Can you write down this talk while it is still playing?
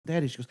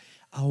Daddy, she goes,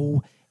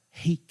 oh,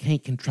 he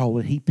can't control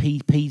it. He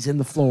pees in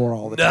the floor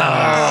all the time.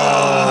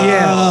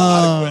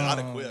 Yeah. I'd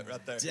have quit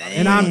right there. Damn.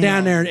 And I'm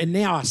down there, and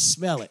now I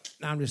smell it.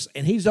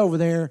 And he's over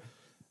there.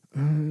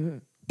 So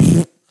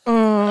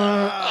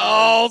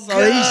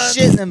he's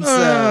shitting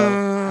himself.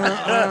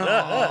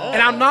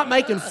 And I'm not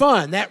making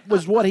fun. That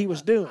was what he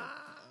was doing.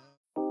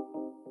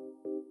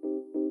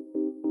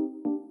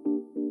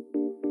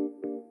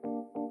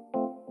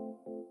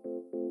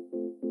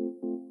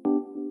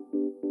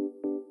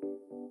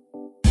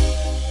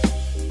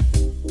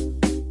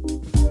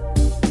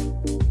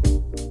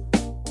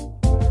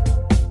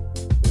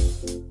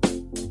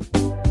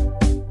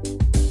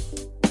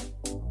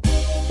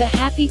 The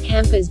Happy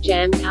Campers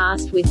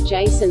JamCast with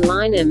Jason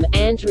Lynham,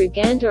 Andrew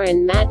Gander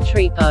and Matt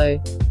Tripo.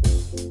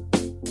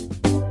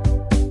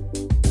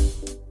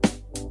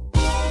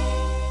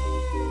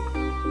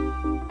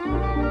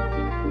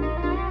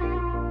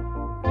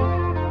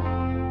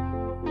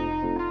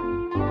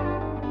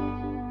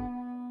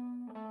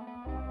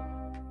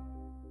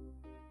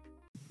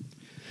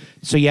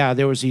 So, yeah,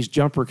 there was these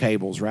jumper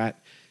cables, right?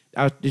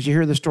 Did you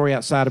hear the story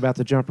outside about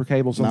the jumper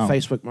cables on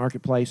Facebook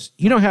Marketplace?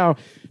 You know how,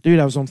 dude,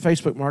 I was on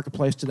Facebook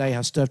Marketplace today,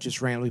 how stuff just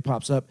randomly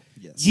pops up?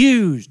 Yes.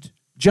 Used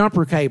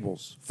jumper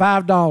cables,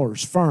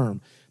 $5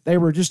 firm. They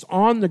were just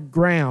on the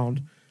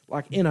ground,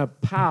 like in a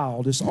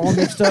pile, just all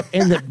mixed up,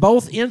 and that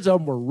both ends of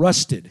them were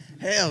rusted.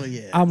 Hell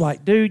yeah. I'm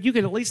like, dude, you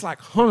could at least like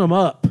hung them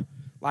up,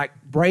 like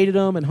braided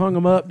them and hung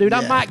them up. Dude,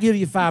 I might give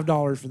you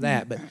 $5 for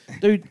that, but,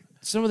 dude,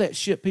 some of that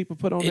shit people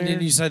put on there. And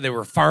did you say they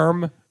were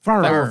firm?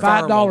 Firm. They were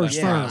 $5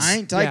 Yeah, firm. I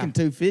ain't taking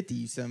 $250,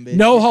 you son of a bitch.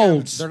 No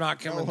holds. They're not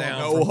coming down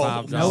No for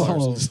holds. $5. No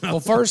holds. Well,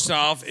 first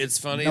off, it's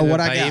funny Know what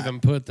that I they got. even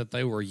put that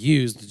they were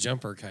used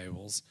jumper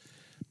cables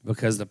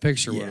because the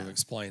picture would have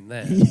explained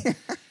that.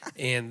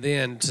 And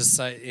then to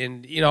say,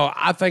 and you know,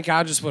 I think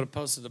I just would have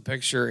posted a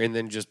picture and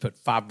then just put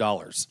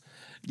 $5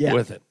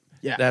 with it.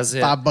 Yeah, That's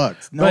it.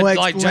 $5. No but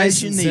like explanation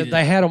Jason needed. said,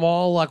 they had them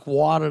all like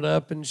wadded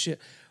up and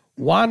shit.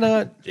 Why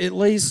not at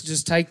least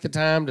just take the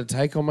time to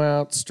take them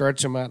out,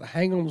 stretch them out,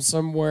 hang them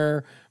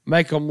somewhere,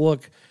 make them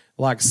look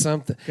like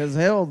something? Because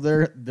hell,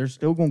 they're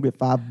still gonna get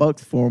 $5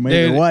 for them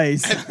either Dude. way.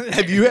 So.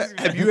 Have you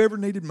ever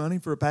needed money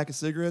for a pack of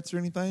cigarettes or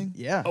anything?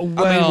 Yeah. I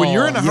mean, when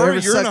you're in a You hurry,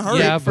 ever you're in a suck hurry.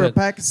 dick Yeah, for a but-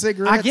 pack of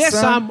cigarettes.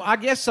 I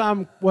guess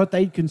I'm what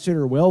they'd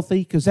consider wealthy,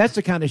 because that's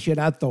the kind of shit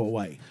I'd throw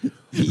away.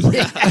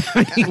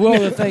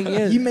 Well, the thing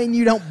is, You mean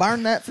you don't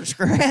burn that for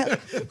scrap?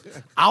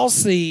 I'll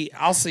see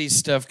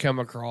stuff come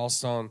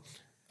across on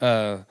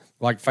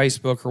like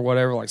Facebook or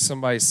whatever, like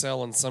somebody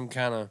selling some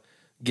kind of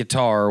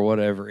guitar or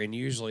whatever, and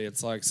usually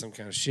it's like some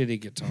kind of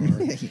shitty guitar.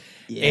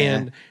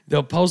 And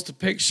they'll post a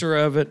picture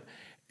of it,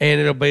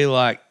 and it'll be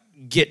like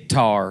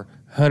guitar,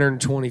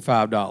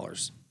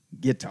 $125.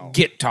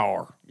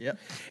 Guitar. Yep.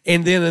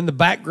 And then in the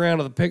background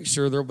of the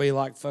picture, there'll be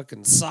like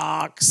fucking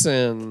socks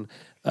and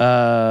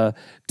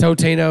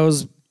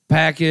Totino's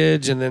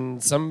package, and then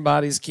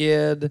somebody's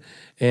kid,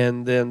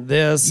 and then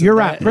this. You're and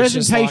right. that. It's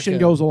just Presentation like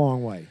goes a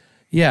long way.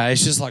 Yeah,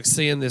 it's just like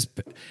seeing this.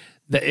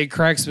 It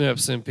cracks me up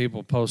seeing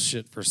people post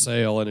shit for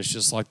sale, and it's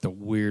just like the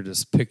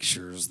weirdest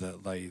pictures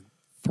that they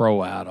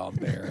throw out on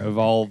there of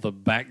all the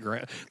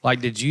background. Like,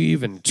 did you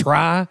even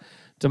try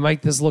to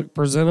make this look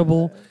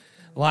presentable?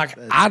 Like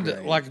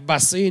like by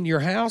seeing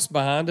your house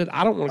behind it,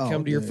 I don't want to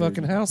come to your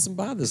fucking house and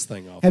buy this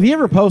thing off. Have you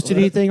ever posted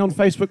anything on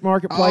Facebook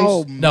Marketplace?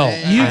 Oh, No.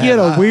 man. You get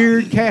a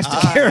weird cast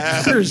of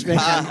characters,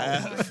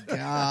 man.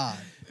 God.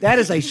 That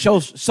is a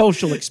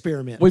social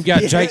experiment. We've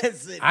got Yes, Jake.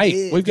 it Hey,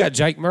 is. we've got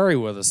Jake Murray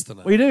with us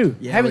tonight. We do.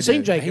 Yeah, Haven't we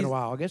seen do. Jake in a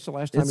while. I guess the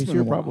last time It's he's been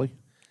here, a while. probably.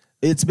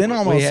 It's been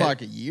almost had-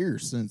 like a year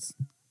since.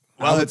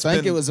 Well, I would it's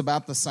think been- it was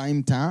about the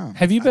same time.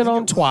 Have you been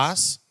on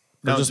twice?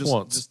 Or No, just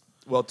once?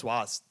 Well,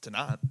 twice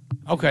tonight.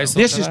 Okay, so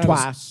This is tonight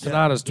twice.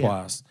 Tonight is Yeah.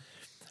 twice.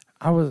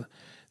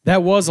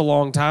 That was a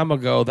long time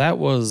ago. That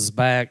was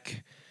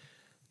back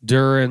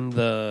during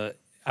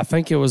I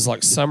think it was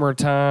like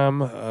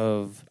summertime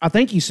of I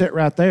think you sit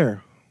right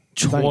there.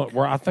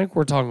 I think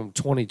we're talking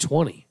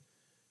 2020,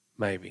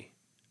 maybe.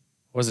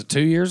 Was it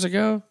 2 years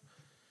ago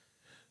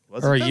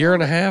Was or it a that year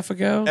long? and a half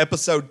ago?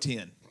 Episode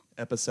 10.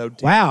 Episode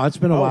 10. Wow, it's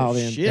been a while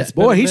then. shit. It's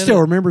been Boy, a he minute.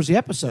 still remembers the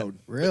episode.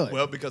 Really?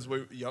 Well, because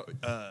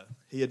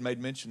he had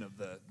made mention of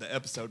the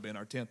episode being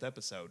our 10th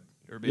episode,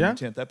 or being Yeah. the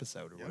 10th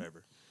episode or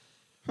whatever.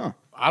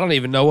 I don't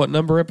even know what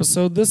number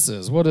episode this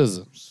is. What is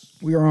it?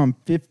 We are on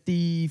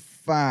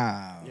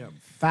 55. Yeah.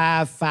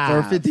 5-5.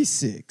 Or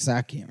 56.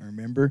 I can't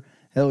remember.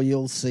 Hell,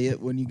 you'll see it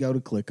when you go to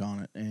click on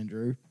it,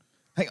 Andrew.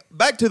 Hang on.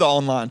 Back to the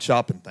online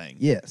shopping thing.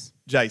 Yes.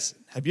 Jason,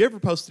 have you ever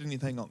posted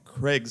anything on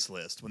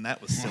Craigslist when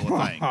that was still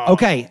a thing?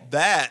 Okay,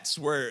 That's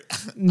where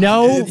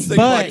No, it seemed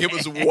but- like it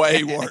was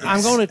way worse.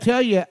 I'm going to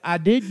tell you, I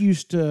did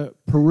used to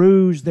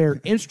peruse their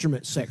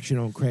instrument section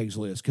on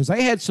Craigslist because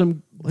they had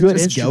some good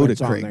Let's just go to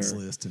instruments on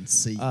there. Craigslist and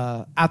see.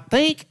 I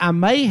think I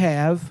may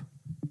have.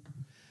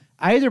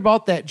 I either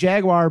bought that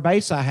Jaguar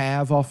bass I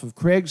have off of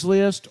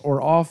Craigslist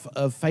or off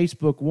of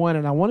Facebook One,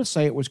 and I want to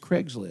say it was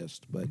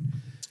Craigslist, but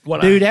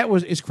Dude,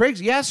 is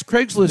Craigslist? Yes,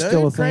 Craigslist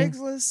still a thing.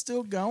 Craigslist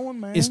still going,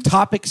 man. Is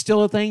Topics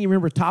still a thing? You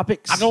remember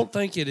Topics? I don't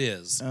think it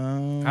is. I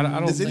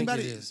don't Does think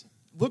anybody it is.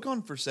 look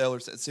on for sale or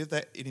see if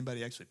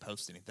anybody actually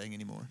posts anything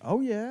anymore?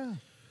 Oh yeah.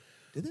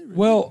 Did they really?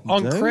 Well,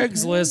 on Dude,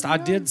 Craigslist, yeah. I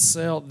did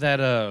sell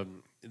that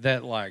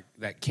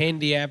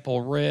candy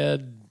apple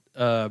red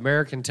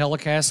American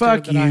Telecaster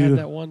Fuck that I you. had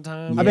that one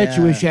time. I bet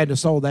you Yeah. wish you hadn't have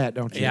sold that,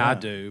 don't you? Yeah, I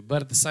do.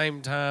 But at the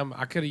same time,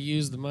 I could have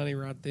used the money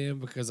right then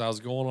because I was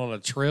going on a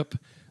trip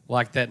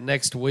like that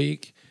next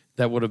week.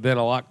 That would have been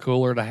a lot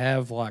cooler to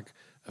have like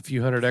a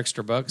few $100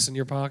 extra in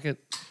your pocket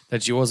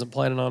that you wasn't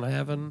planning on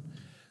having.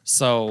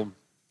 So,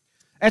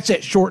 That's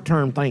that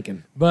short-term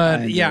thinking.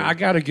 but yeah, I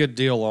got a good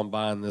deal on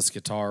buying this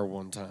guitar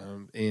one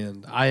time,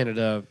 and I ended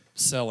up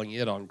selling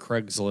it on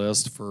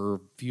Craigslist for a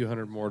few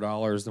 $100 more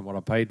than what I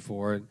paid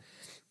for it.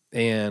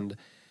 And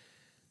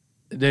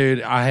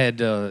dude, I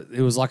had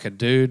it was like a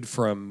dude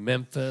from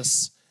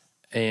Memphis,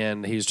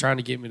 and he was trying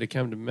to get me to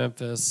come to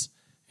Memphis.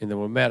 And then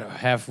we met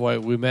halfway.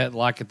 We met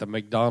like at the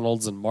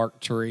McDonald's in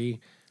Mark Tree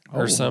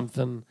or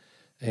something.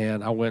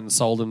 And I went and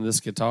sold him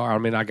this guitar. I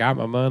mean, I got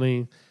my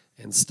money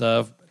and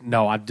stuff.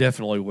 No, I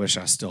definitely wish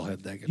I still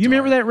had that guitar. You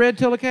remember that red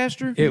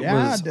Telecaster? It Yeah,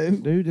 was, I do.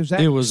 Dude, it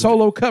It was was-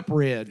 Solo Cup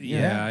red.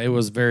 yeah, it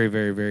was very,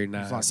 very, very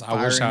nice. like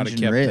I wish fire I'd have engine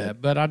kept red.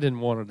 that, but I didn't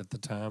want it at the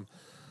time.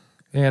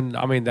 And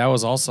I mean, that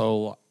was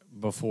also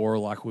before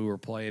like we were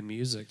playing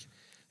music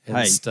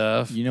and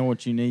stuff. You know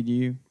what you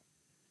need?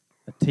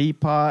 A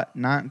teapot,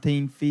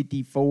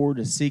 1954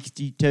 to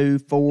 62,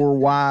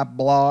 4Y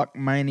block,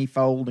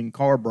 manifold, and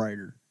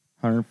carburetor.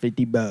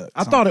 $150.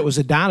 I thought it was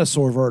a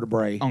dinosaur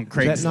vertebrae. On Is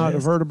that not a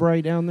Craigslist.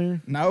 vertebrae down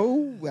there?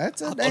 No,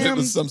 that's a I thought damn. it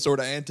was some sort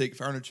of antique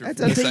furniture.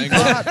 That's from a this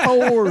angle.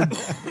 teapot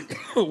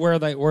Ford.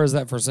 Where is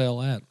that for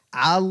sale at?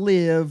 I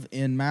live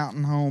in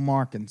Mountain Home,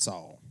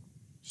 Arkansas.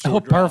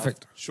 Short drive.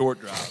 Perfect. Short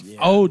drive.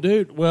 Oh,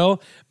 dude.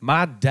 Well,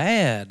 my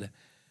dad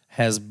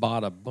has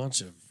bought a bunch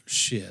of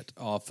shit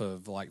off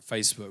of like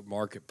Facebook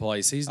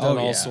Marketplace. He's done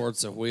Oh, all yeah.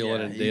 sorts of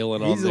wheeling and He-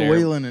 dealing on He's there. a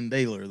wheeling and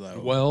dealer, though.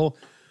 Well,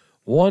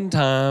 one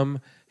time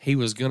he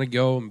was going to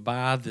go and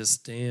buy this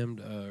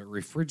damned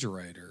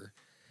refrigerator.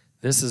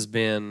 This has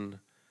been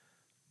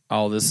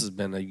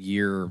a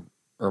year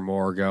or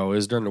more ago. It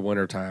was during the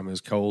wintertime. It was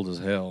cold as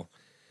hell.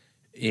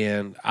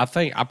 And I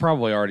think I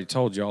probably already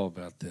told y'all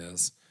about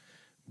this,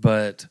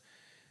 but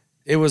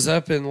it was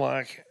up in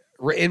like,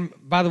 and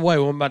by the way,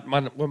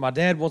 when my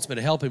dad wants me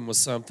to help him with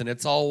something,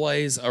 it's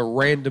always a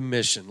random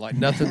mission. Like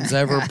nothing's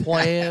ever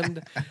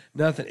planned,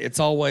 nothing. It's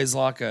always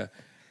like a,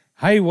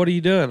 hey, what are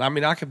you doing? I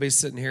mean, I could be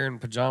sitting here in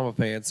pajama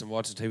pants and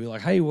watching TV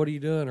like, hey, what are you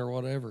doing or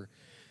whatever.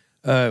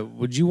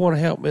 Would you want to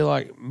help me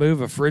like move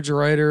a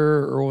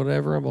refrigerator or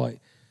whatever? I'm like,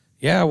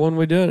 yeah, when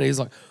we doing it? He's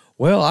like,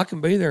 well, I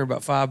can be there in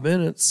about 5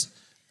 minutes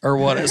or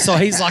what. So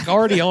he's like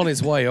already on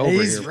his way over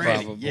He's here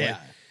ready, probably. yeah.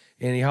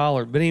 And he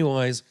hollered. But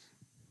anyways,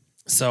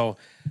 so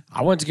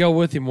I went to go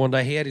with him one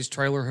day. He had his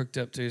trailer hooked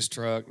up to his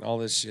truck and all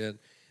this shit.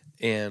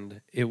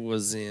 And it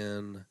was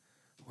in,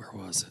 where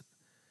was it?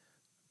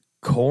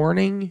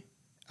 Corning?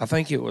 I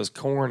think it was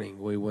Corning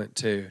we went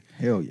to.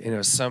 Hell yeah. And it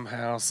was some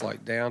house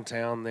like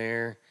downtown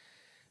there.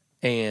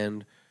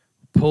 And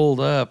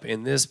pulled up,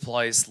 and this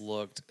place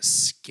looked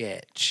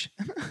sketch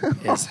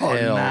as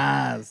hell.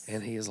 Nice.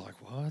 And he was like,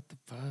 what the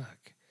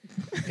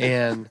fuck?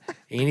 And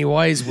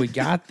anyways, we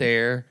got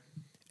there,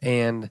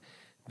 and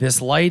this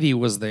lady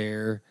was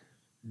there,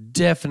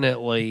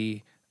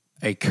 definitely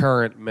a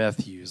current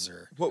meth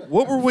user. What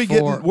were we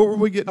getting? What were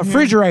we getting? A here?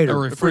 refrigerator. A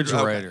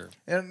refrigerator.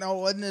 And no,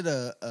 wasn't it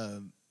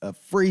a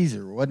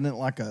freezer? Wasn't it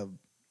wasn't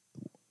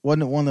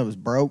it one that was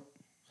broke?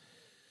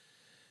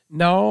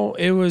 No,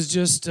 it was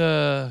just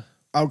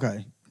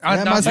Okay. I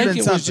That must have think been it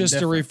was something just a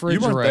different. You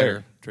weren't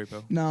refrigerator. there,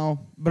 Tripo. No,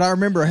 but I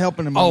remember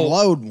helping him Oh,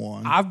 unload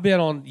one. I've been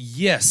on.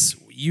 Yes,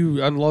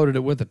 you unloaded it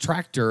with a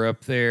tractor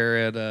up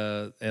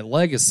there at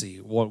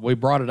Legacy. We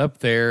brought it up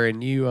there,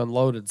 and you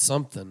unloaded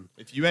something.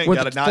 If you ain't with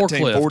got a the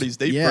forklift. 1940s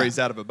deep Yeah. freeze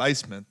out of a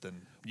basement,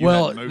 then you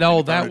Well, hadn't moved no,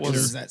 any that It furniture.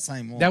 was that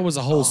same one. That was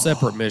a whole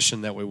separate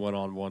mission that we went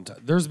on one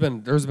time. There's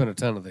been a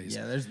ton of these.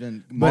 Yeah, there's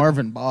been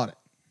Marvin bought it.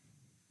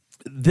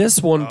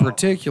 This one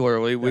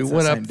particularly, we That's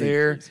went that up same deep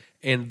there, freeze.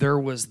 and there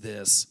was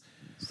this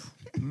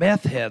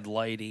meth head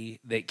lady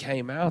that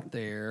came out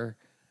there,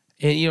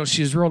 and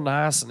she was real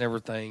nice and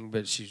everything,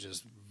 but she's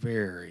just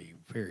very,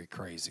 very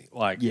crazy.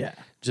 Like, Yeah.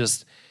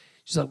 just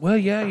she's like, well,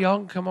 yeah, y'all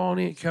can come on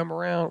in, come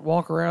around,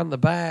 walk around the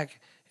back,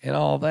 and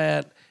all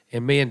that.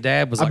 And me and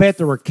Dad was I like, bet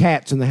there were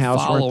cats in the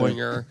house. following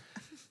her.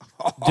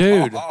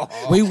 Dude,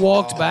 we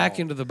walked back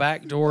into the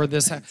back door of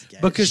this house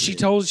because she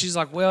told us, she's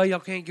like, well, y'all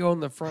can't go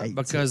in the front Hates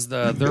because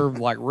they're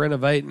like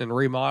renovating and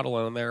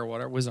remodeling in there or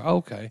whatever. We was like,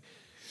 okay.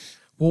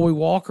 Well, we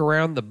walk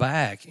around the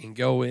back and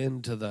go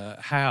into the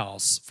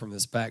house from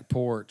this back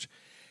porch.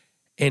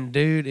 And,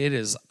 dude, it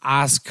is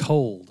ice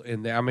cold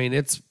in there. I mean,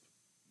 it's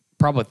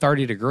probably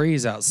 30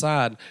 degrees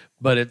outside,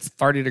 but it's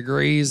 30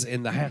 degrees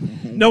in the house.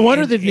 No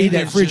wonder they need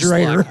that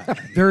refrigerator.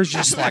 There's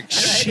just like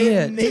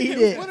shit Need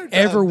it.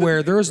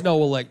 everywhere. There's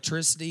no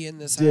electricity in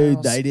this Dude,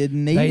 house. they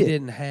didn't need They it.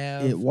 didn't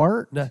have It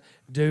worked. No,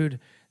 dude,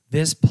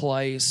 this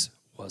place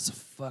was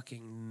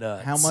fucking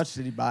nuts. How much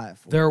did he buy it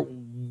for?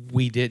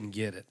 We didn't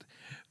get it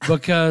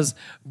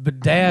but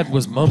Dad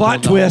was mumbling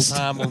Plot the twist. whole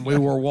time when we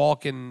were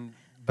walking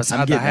I'm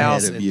beside the getting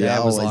house, ahead of and you. I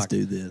Dad was always like,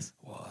 do this.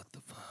 "What the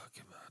fuck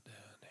am I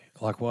doing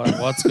here? Like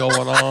what's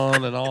going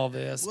on and all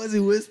this?" Was he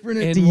whispering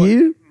it And to what-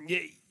 you? Yeah,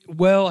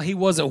 well, he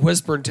wasn't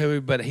whispering to me,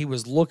 but he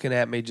was looking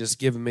at me, just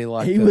giving me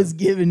like He was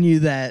giving you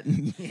that.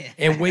 Yeah.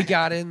 And we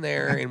got in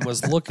there and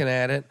was looking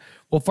at it.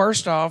 Well,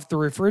 first off, the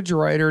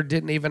refrigerator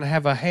didn't even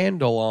have a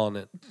handle on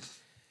it.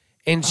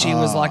 And she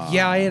was like,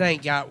 "Yeah, it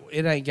ain't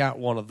got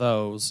one of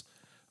those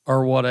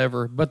or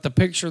whatever." But the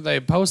picture they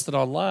posted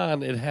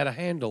online, it had a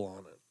handle on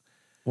it.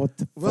 What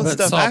the Well, But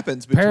stuff so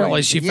happens.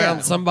 Apparently, she Yeah.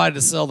 found somebody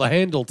to sell the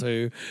handle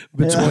to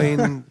between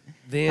them.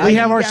 We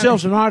have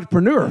ourselves an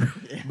entrepreneur.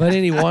 But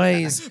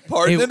anyways,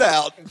 Pardon it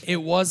out. It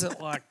wasn't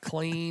like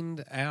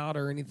cleaned out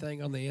or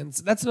anything on the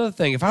inside. That's another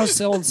thing. If I was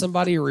selling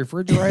somebody a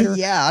refrigerator,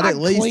 Yeah, I'd at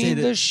least clean hit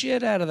it- the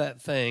shit out of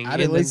that thing. I'd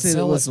and at least then say it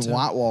sell was to- some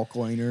white wall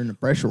cleaner and a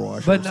pressure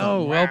washer. But or no,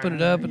 something. we opened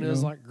it up and it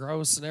was like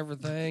gross and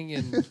everything.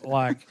 And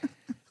like,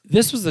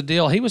 this was the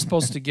deal. He was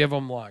supposed to give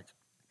them like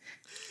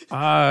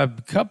a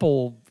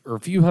couple or a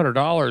few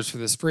 $100s for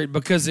this fridge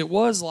because it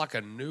was like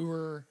a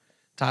newer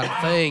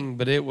type thing,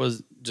 but it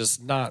was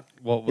just not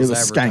what was, It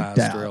was skanked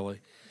advertised out. really.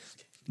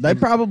 They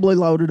probably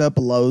loaded up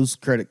a Lowe's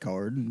credit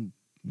card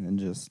and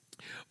just.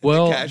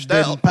 Well, cashed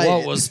then out.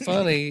 what was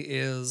funny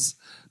is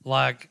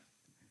like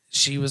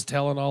she was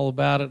telling all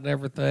about it and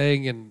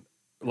everything, and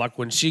like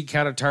when she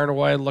kind of turned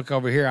away and looked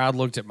over here, I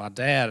looked at my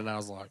dad and I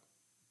was like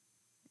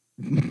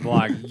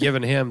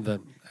giving him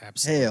the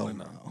absolutely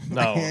Hell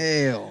no. no.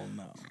 Hell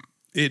no.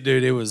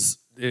 Dude, it was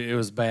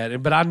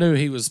bad, but I knew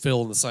he was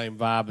feeling the same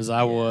vibe as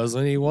I was,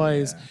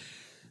 anyways. Yeah.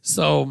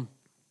 So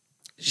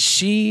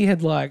she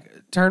had like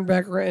turned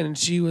back around and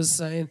she was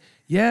saying,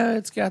 "Yeah,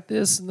 it's got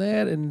this and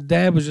that," and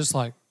Dad was just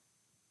like,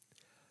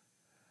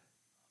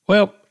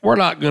 "Well, we're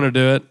not going to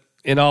do it,"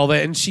 and all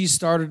that. And she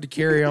started to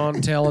carry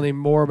on telling him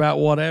more about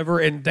whatever.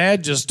 And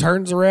Dad just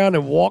turns around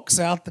and walks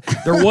out.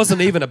 There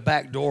wasn't even a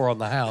back door on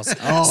the house.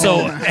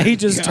 So he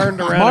just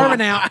turned around.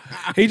 Marvin out.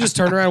 He just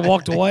turned around and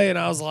walked away. And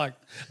I was like,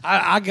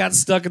 I got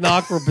stuck in the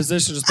awkward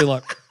position, just be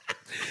like,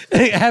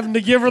 having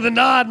to give her the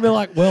nod and be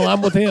like, "Well,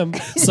 I'm with him.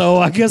 So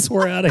I guess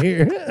we're out of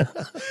here."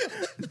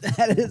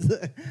 That is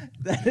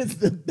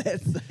the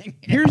best thing.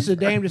 Here's the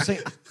damnedest thing.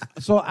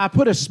 So I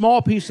put a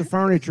small piece of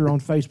furniture on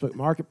Facebook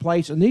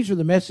Marketplace, and these are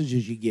the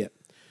messages you get.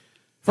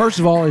 First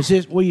of all, is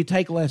this, will you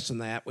take less than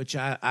that, which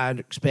I'd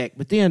expect.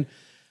 But then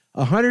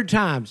 100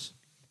 times,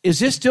 is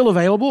this still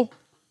available?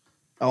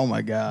 Oh,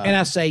 my God. And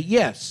I say,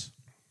 yes.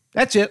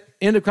 That's it.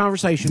 End of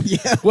conversation.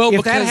 Yeah. Well,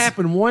 if that because-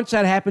 happened once,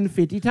 that happened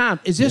 50 times.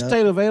 Is this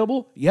still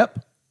available?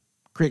 Yep.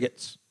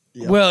 Crickets.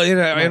 Yep. Well, you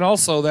know, and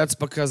also that's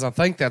because I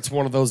think that's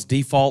one of those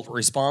default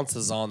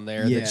responses on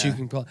there that Yeah. you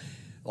can put.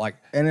 Like,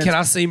 And it's- can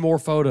I see more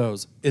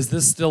photos? Is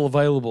this still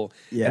available?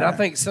 Yeah. And I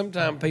think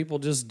sometimes people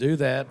just do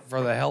that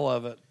for the hell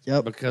of it.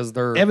 Yep. Because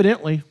they're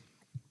Evidently.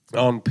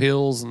 on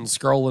pills and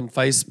scrolling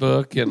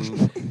Facebook,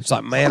 and it's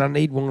like, man, I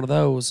need one of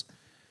those.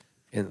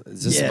 And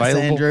is this Yes,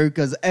 available? Andrew,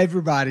 because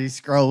everybody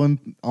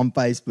scrolling on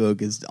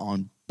Facebook is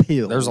on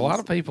pills. There's a lot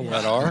of people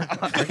that are.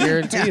 I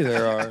guarantee you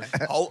there are.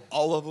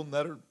 All of them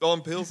that are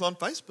on pills on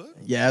Facebook.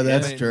 Yeah,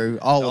 that's I mean, true.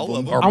 All all of of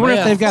them. them. Or I wonder if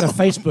meth. they've got a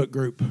Facebook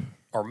group.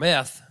 Or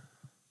meth.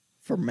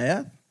 For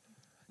meth?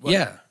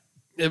 Yeah.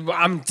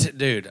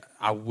 Dude,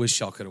 I wish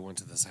y'all could have went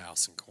to this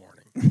house in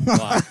Corning.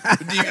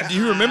 Like, Do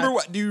you remember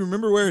what? Do you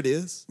remember where it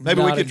is?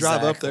 Maybe we Not could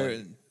drive up there.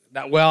 exactly.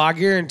 Well, I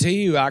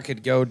guarantee you I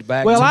could go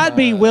back Well, to I'd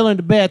be my- willing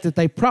to bet that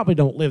they probably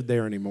don't live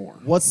there anymore.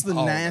 What's the Oh,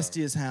 no.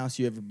 nastiest house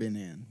you ever been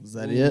in? Was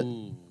that it?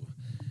 Ooh.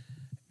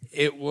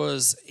 It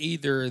was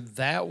either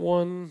that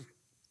one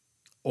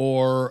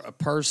or a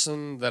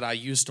person that I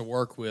used to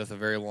work with a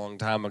very long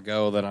time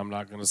ago that I'm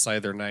not going to say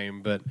their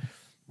name, but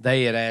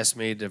they had asked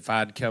me if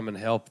I'd come and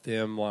help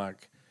them,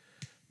 like,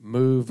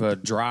 move a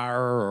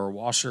dryer or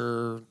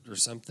washer or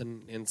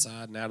something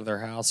inside and out of their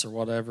house or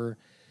whatever.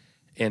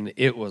 And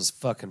it was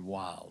fucking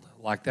wild.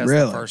 Like, that's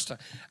Really? the first time.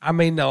 I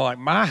mean, no, like,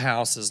 my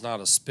house is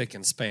not a spick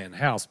and span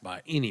house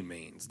by any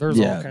means. There's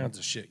all Yeah. kinds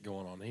of shit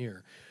going on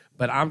here.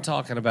 But I'm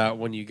talking about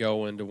when you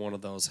go into one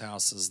of those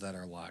houses that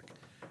are, like,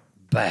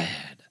 bad.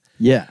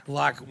 Yeah.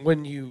 Like,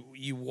 when you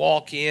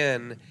walk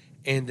in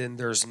and then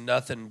there's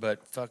nothing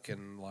but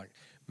fucking, like,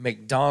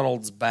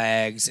 McDonald's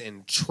bags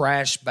and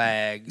trash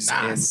bags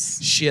Nice.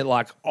 and shit,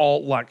 like,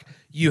 all, like,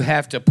 you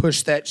have to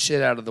push that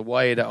shit out of the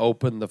way to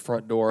open the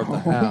front door of the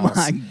house.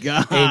 Oh, my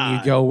God. And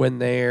you go in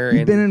there You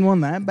and been in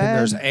one that then bad?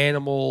 there's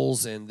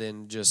animals and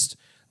then just,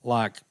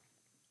 like,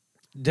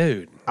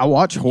 dude. I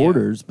watch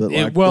Hoarders, but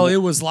like... It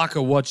was like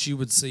a what you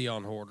would see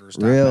on Hoarders.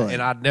 Type Really? of-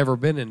 and I'd never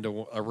been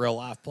into a real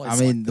life place. I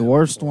mean, like the that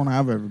worst before. one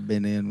I've ever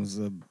been in was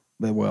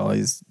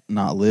he's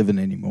not living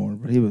anymore,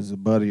 but he was a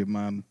buddy of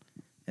mine,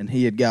 and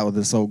he had got with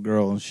this old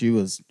girl, and she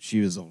was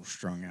old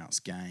strung out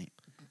skank.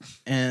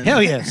 And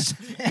Hell yes.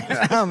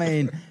 I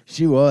mean,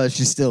 she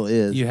still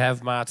is. You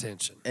have my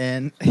attention.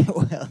 And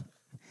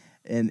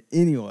and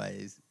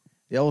anyways,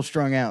 the old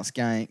strung out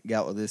skank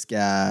got with this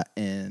guy,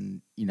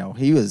 and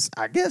he was,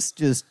 I guess,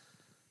 just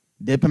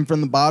dipping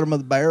from the bottom of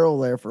the barrel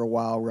there for a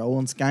while,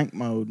 rolling skank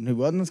mode. And he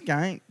wasn't a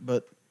skank,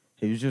 but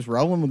he was just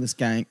rolling with a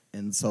skank,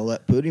 and so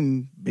that put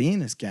him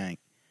being a skank.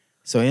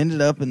 So he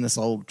ended up in this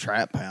old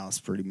trap house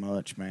pretty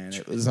much, man.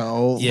 It was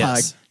old,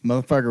 like,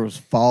 motherfucker was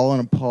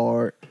falling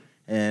apart.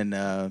 And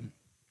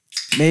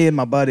me and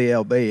my buddy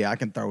LB, I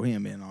can throw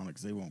him in on it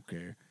because he won't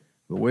care.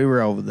 But we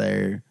were over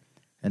there,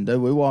 and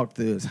dude, we walked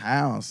through his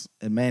house,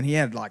 and man, he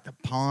had like a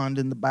pond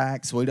in the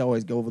back, so we'd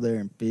always go over there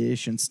and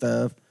fish and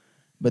stuff.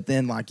 But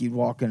then, like, you'd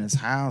walk in his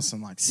house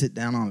and like sit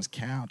down on his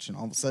couch, and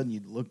all of a sudden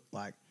you'd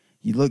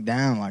look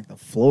down like the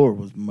floor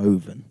was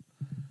moving.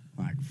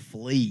 Like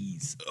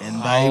fleas, and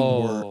they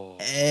were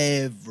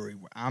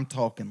everywhere. I'm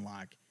talking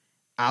like,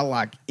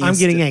 I'm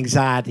getting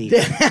anxiety.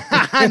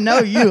 I know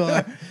you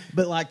are,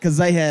 but like, cause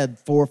they had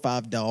 4 or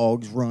 5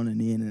 dogs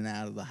running in and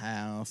out of the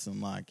house, and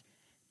like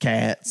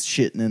cats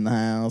shitting in the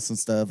house and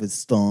stuff. It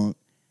stunk,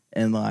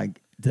 and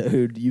like,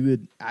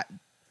 dude,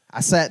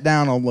 I sat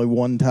down only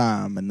one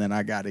time, and then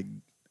I got to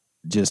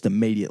just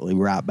immediately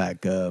right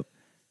back up,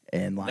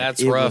 and like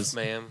that's rough,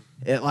 man.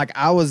 Like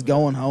I was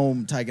going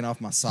home, taking off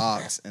my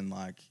socks, and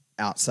like.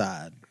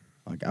 Outside,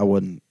 like I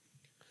wouldn't.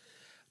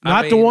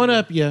 Not to one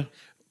up you,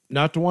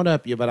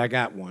 but I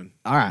got one.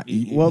 All right,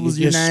 what was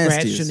your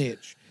nastiest? Scratch an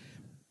itch.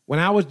 When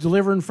I was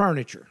delivering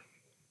furniture.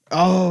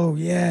 Oh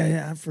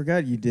yeah, I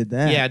forgot you did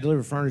that. Yeah, I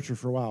delivered furniture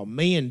for a while.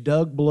 Me and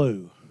Doug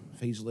Blue, if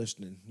he's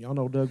listening, y'all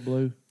know Doug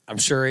Blue. I'm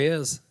sure he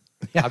is.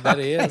 I bet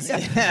he is.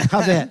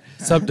 How's that?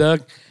 What's up,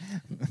 Doug?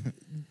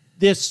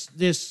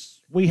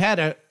 We had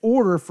an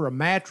order for a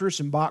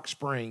mattress and box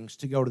springs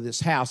to go to this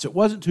house. It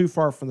wasn't too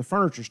far from the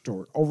furniture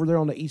store. Over there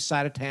on the east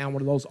side of town,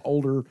 one of those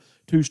older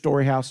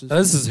 2-story houses. Now,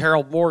 this is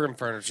Harold Morgan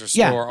Furniture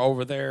Store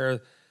over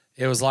there.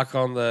 It was like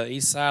on the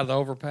east side of the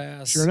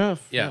overpass. Sure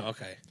enough. Yeah,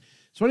 okay.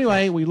 So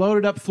anyway, we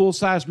loaded up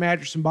full-size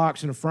mattress and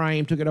box in a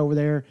frame, took it over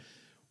there,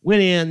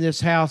 went in.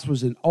 This house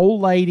was an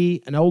old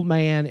lady, an old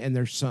man, and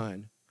their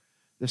son.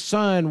 The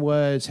son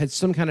had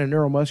some kind of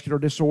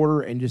neuromuscular disorder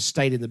and just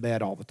stayed in the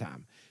bed all the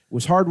time. It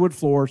was hardwood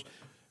floors.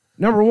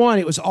 Number one,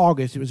 it was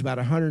August. It was about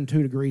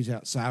 102 degrees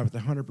outside with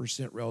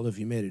 100% relative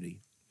humidity.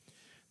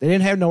 They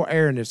didn't have no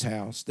air in this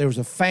house. There was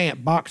a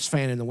box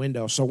fan in the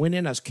window. So when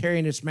I was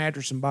carrying this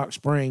mattress and box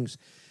springs,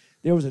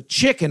 there was a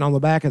chicken on the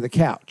back of the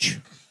couch.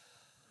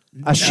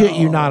 I shit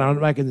you not,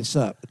 I'm making this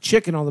up. A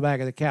chicken on the back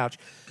of the couch.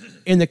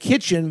 In the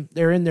kitchen,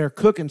 they're in there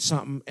cooking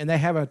something, and they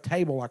have a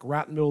table like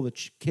right in the middle of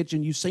the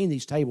kitchen. You've seen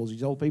these tables,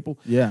 these old people.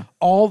 Yeah.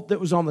 All that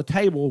was on the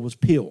table was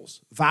pills,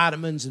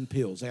 vitamins and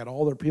pills. They had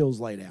all their pills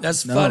laid out.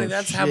 That's funny.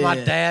 That's how my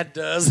dad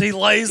does. He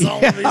lays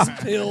all of these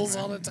pills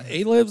on it.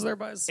 He lives there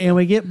by himself. And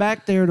we get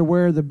back there to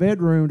where the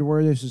bedroom, to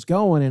where this is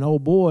going, and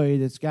old boy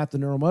that's got the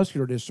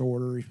neuromuscular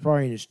disorder, he's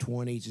probably in his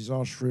 20s, he's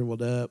all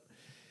shriveled up,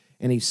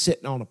 and he's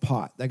sitting on a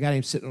pot. They got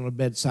him sitting on a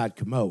bedside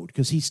commode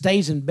because he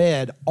stays in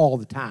bed all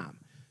the time.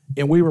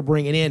 And we were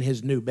bringing in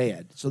his new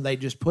bed. So they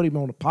just put him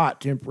on a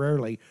pot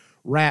temporarily,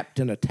 wrapped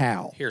in a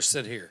towel. Here,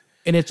 sit here.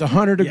 And it's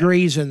 100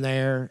 degrees in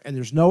there, and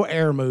there's no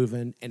air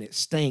moving, and it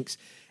stinks.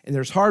 And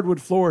there's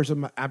hardwood floors.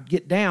 And I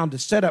get down to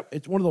set up.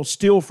 It's one of those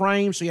steel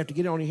frames, so you have to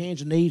get on your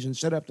hands and knees and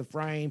set up the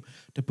frame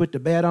to put the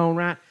bed on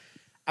right.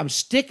 I'm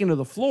sticking to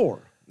the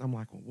floor. I'm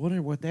like, well,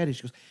 whatever what that is.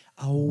 She goes,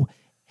 oh,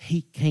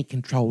 he can't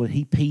control it.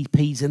 He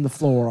pees in the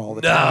floor all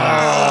the time.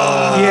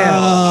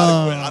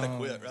 Yeah. I'd have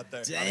quit right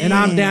there. Damn. And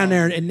I'm down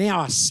there, and now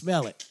I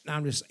smell it.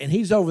 And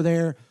he's over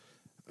there.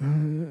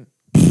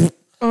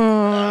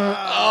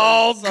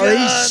 Oh, So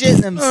he's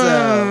shitting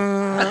himself.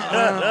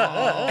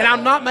 And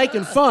I'm not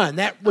making fun.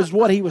 That was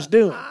what he was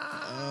doing.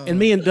 And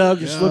me and Doug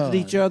just looked at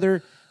each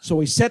other. So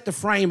we set the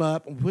frame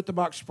up and put the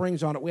box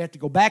springs on it. We have to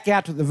go back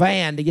out to the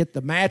van to get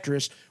the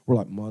mattress. We're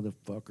like,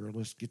 motherfucker,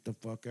 let's get the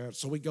fuck out.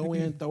 So we go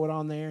in, throw it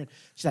on there. And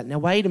she's like, now,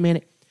 wait a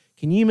minute.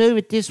 Can you move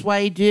it this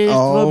way just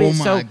a little bit?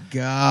 Oh, my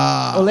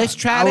God. Well, let's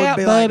try it out,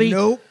 be Bubby. Like,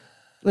 nope.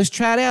 Let's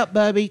try it out,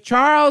 Bubby.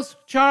 Charles.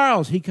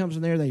 He comes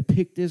in there. They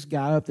pick this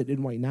guy up that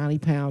didn't weigh 90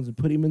 pounds and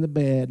put him in the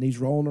bed, and he's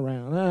rolling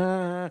around.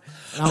 And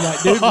I'm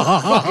like, dude,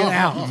 fucking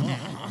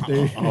out.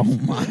 Dude. Oh,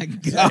 my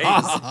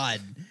God.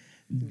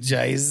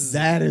 Jace.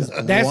 That's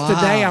the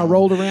day I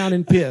rolled around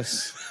in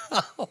piss.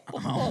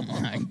 Oh,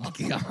 my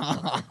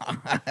God.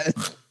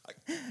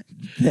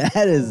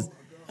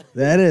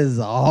 That is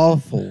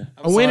awful.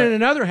 I went in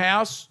another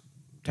house,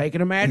 taking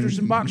a mattress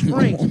and box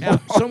springs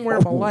out somewhere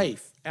in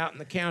Malathe, out in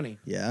the county.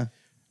 Yeah.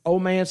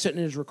 Old man sitting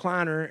in his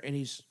recliner, and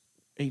he's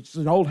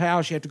an old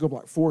house. You have to go up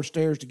like 4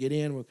 stairs to get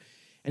in.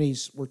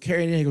 We're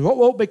carrying in. He goes,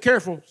 whoa, be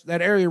careful.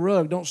 That area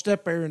rug, don't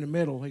step there in the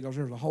middle. He goes,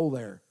 there's a hole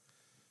there.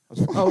 I was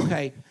like,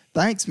 okay.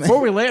 Thanks, man.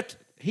 Before we left,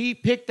 he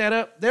picked that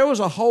up. There was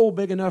a hole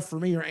big enough for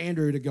me or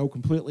Andrew to go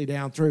completely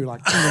down through, like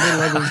in the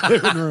middle of his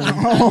living room.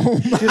 Oh,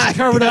 just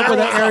covered up with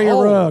an area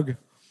rug.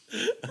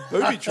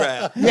 Booby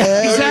trap.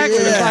 Yeah, exactly.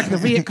 It's like the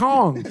Viet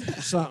Cong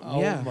or something. Oh,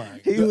 yeah. my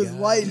God. He was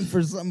waiting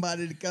for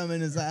somebody to come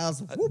in his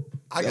house. Whoop.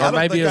 Or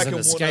maybe it was I an can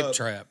escape one-up-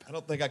 trap. I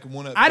don't think I can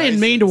one up. I didn't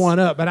mean to Jason's. one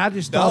up, but I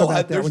just thought No, about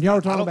that there's- when y'all were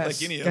I talking don't about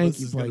think any of us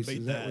skanky is gonna places.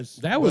 beat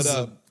that. That was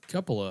But, a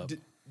couple of.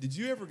 Did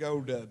you ever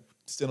go to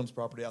Stidham's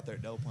property out there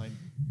at Delaplane?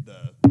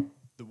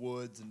 The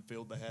woods and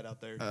field they had out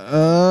there?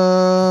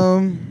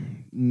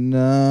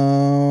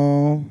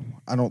 No,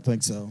 I don't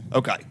think so.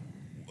 Okay.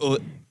 Well,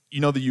 you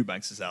know the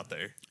Eubanks is out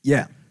there.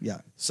 Yeah.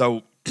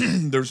 So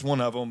there's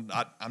one of them.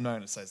 I'm not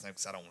going to say his name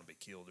because I don't want to be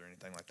killed or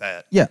anything like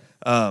that. Yeah.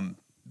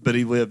 But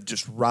he lived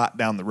just right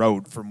down the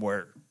road from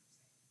where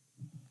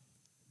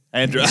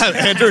Andrew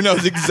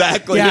knows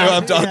exactly who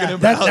I'm talking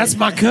about. That's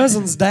my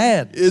cousin's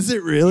dad. Is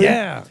it really?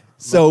 Yeah.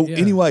 So Yeah.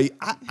 anyway,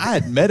 I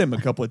had met him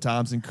a couple of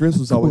times, and Chris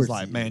was always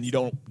like, "Man, you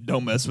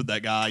don't mess with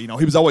that guy." You know,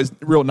 he was always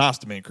real nice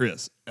to me and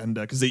Chris, and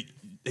because he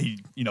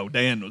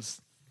Dan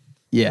was,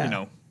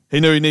 Yeah. he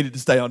knew he needed to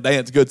stay on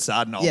Dan's good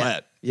side and all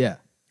that. Yeah.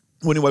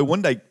 Well, anyway,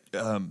 one day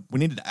we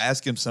needed to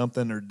ask him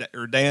something,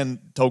 or Dan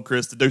told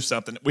Chris to do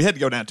something. We had to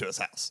go down to his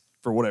house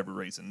for whatever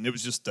reason. It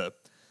was just a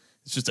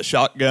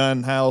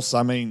shotgun house.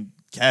 I mean,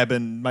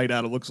 cabin made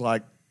out of looks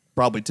like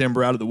probably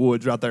timber out of the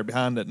woods right there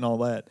behind it and all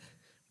that.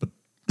 But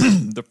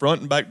the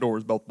front and back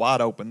doors both wide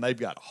open. They've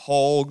got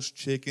hogs,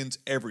 chickens,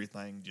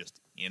 everything just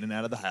in and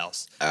out of the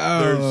house.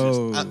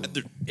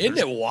 Isn't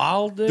it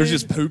wild, dude? There's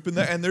just poop in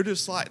there, and they're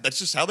just like, that's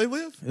just how they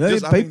live.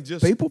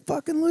 People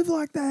fucking live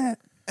like that.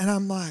 And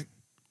I'm like,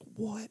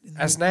 what?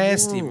 That's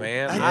nasty,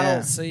 man. I Yeah.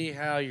 don't see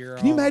how you're.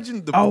 Can you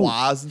imagine the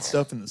flies and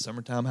stuff in the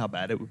summertime? How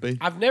bad it would be.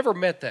 I've never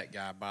met that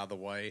guy, by the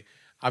way.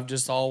 I've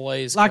just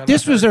always Like kinda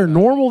this was heard their about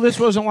normal. This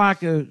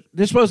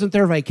wasn't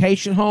their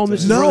vacation home.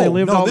 This is where they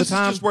lived all the this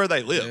time. is just where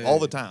they live all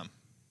the time.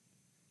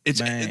 It's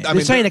Man. I mean,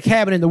 This ain't a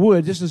cabin in the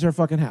woods. This is their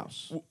fucking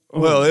house.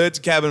 well, it's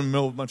a cabin in the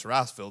middle of a bunch of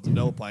rice fields in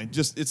Delaplane.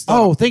 Just it's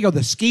Oh, think of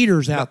the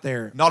skeeters out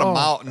there. not a Oh,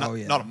 mile,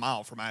 not a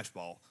mile from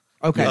Ashball.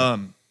 Okay.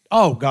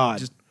 Oh God.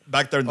 Just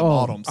back there in the Oh,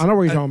 bottoms. I know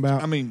what you're talking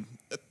about. I mean,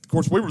 of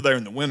course, we were there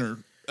in the winter.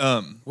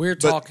 We're but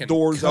talking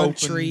doors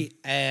country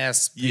open.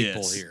 ass people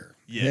Yes. here.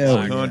 Yeah,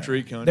 Hell yeah.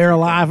 country. They're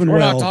alive and We're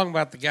well. not talking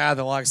about the guy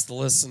that likes to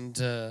listen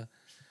to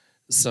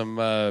some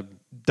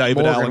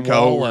David Morgan Allen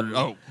Coe. Wallen,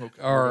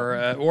 Okay. or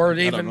don't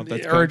know even if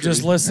that's or country.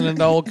 just listening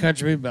to old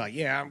country people. Like,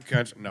 yeah, I'm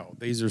country. No,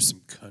 these are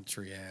some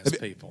country ass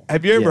people.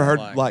 Have you ever Yeah,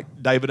 heard like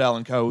David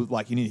Allen Coe,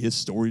 like any of his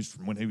stories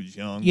from when he was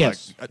young?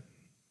 Yes. Like,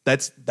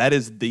 that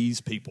is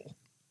these people.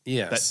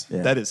 Yes.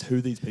 That is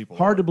who these people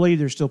Hard are. to believe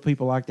there's still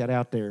people like that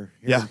out there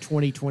here Yeah. in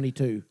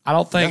 2022. I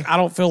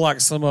don't feel like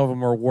some of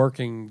them are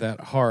working that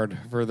hard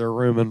for their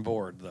room and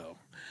board though.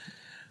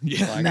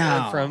 Yeah. Like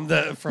No. from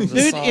the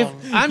Dude, song. if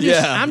I'm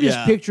Yeah, just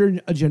yeah. picturing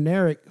a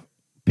generic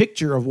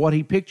picture of what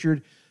he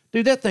pictured.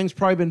 Dude, that thing's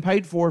probably been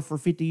paid for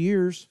 50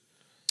 years.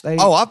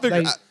 I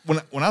figured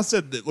when I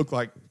said it looked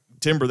like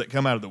timber that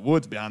come out of the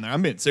woods behind there,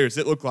 I'm being serious.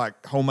 It looked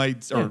like homemade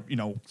or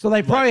So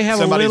they probably like have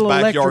somebody's a little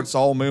backyard electric.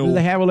 sawmill. Do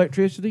they have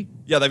electricity?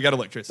 Yeah, they've got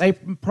electricity.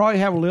 They probably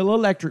have a little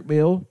electric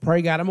bill.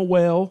 Probably got them a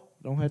well.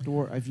 Don't have to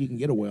worry if you can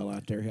get a well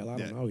out there. Hell, I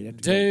don't know. You'd have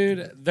to go. Dude,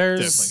 Definitely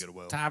there's get a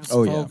well. types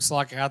Oh, of yeah. folks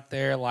like out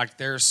there, like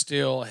they're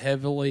still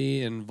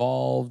heavily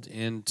involved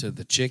into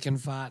the chicken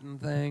fighting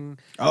thing.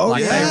 Oh,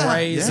 like yeah, they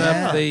raise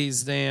yeah. up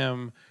these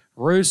damn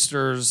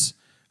roosters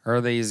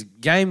or these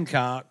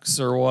gamecocks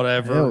or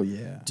whatever Hell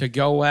yeah. to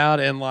go out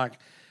and like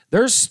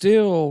there's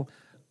still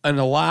an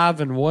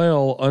alive and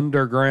well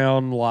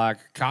underground like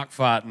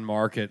cockfighting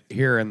market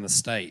here in the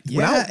state.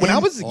 When I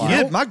was a Wow.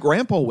 kid, my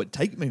grandpa would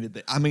take me to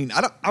the. I mean,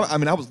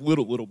 I was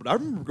little, but I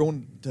remember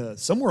going to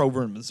somewhere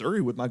over in Missouri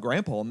with my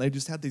grandpa, and they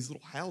just had these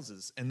little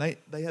houses, and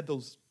they had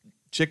those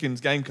chickens,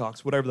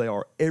 gamecocks, whatever they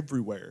are,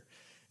 everywhere,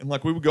 and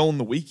like we would go on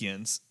the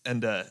weekends,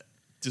 and there's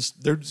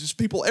just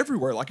people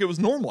everywhere, like it was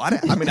normal. I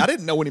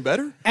didn't know any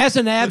better. As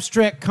an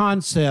abstract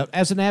concept,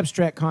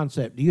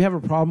 do you have a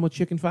problem with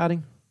chicken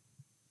fighting?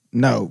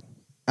 No,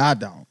 I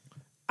don't.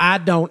 I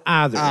don't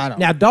either. I don't.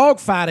 Now, dog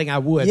fighting, I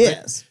would. but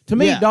Yes. To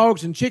me, Yeah.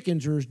 dogs and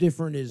chickens are as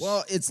different as.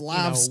 Well, it's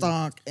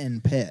livestock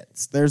and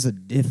pets. There's a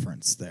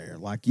difference there.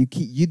 Like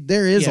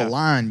there is Yeah. a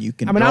line you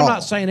can. I mean, draw. I'm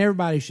not saying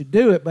everybody should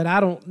do it, but I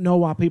don't know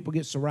why people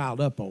get so riled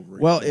up over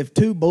it. Well, if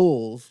two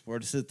bulls were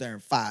to sit there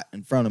and fight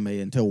in front of me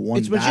until one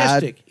it's died,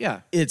 majestic. Yeah.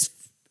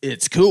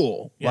 it's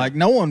cool. Yeah. Like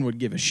no one would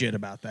give a shit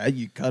about that.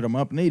 You cut them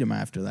up and eat them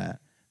after that.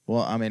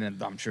 Well, I mean,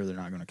 and I'm sure they're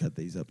not going to cut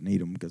these up and eat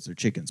them because they're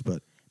chickens.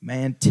 But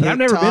man, But I've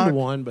never been to TikTok-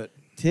 one, but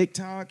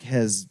TikTok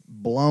has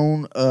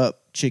blown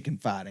up chicken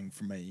fighting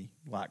for me.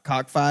 Like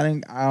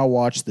cockfighting, I'll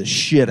watch the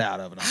shit out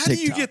of it on How TikTok.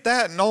 do you get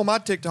that? And all my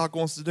TikTok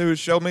wants to do is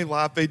show me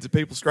live feeds of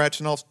people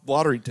scratching off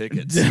lottery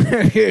tickets.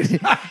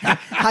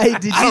 Hey,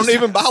 did I you don't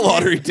even buy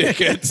lottery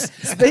tickets.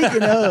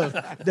 Speaking of,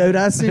 dude,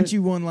 I sent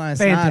you one last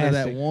night of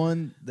that Fantastic.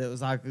 one that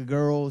was like a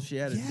girl. She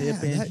had a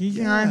dip in. that- She's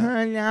yeah. like,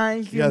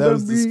 "Honey, Yeah, that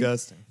was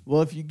disgusting.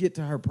 Well, if you get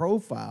to her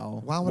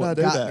profile, Why would what I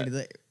do got that? me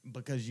to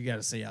because you got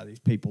to see how these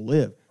people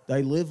live.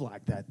 They live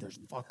like that. There's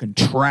fucking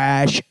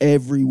trash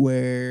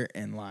everywhere,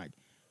 and like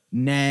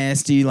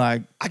nasty,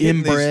 like I get in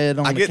inbred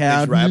on I the get in couch.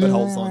 these rabbit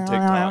holes on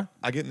TikTok.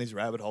 I get in these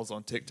rabbit holes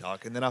on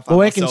TikTok, and then I find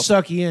Well, it can myself,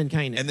 suck you in,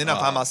 can't it? and then I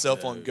find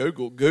myself on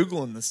Google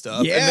googling the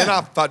stuff, Yeah. and then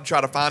I try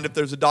to find if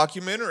there's a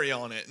documentary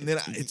on it, and then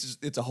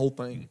it's a whole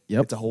thing.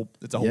 Yep. It's a whole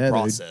Yeah, dude.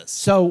 process.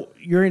 So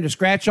you're into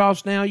scratch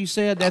offs now? You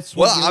said that's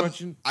what you're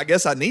watching. I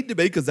guess I need to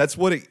be because that's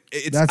what it's.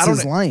 That's I don't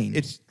his know, lane.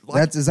 It's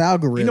That's his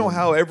algorithm. You know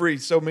how every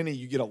so many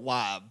you get a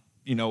live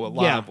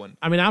one.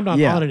 I mean, I'm not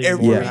Yeah. on it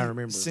Every anymore. I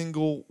remember.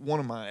 single one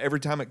of mine. Every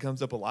time it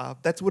comes up alive,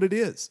 that's what it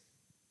is.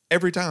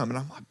 Every time, and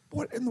I'm like,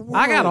 what in the world?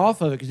 I got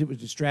off of it because it was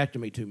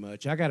distracting me too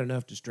much. I got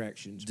enough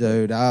distractions.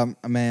 dude. I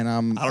don't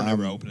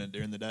ever open it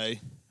during the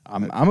day.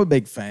 I'm a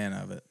big fan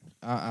of it.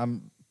 I'm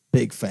a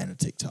big fan of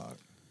TikTok.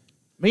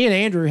 Me and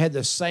Andrew had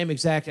the same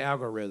exact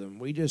algorithm.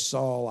 We just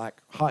saw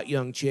like hot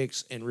young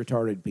chicks and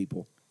retarded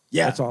people.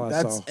 Yeah, that's all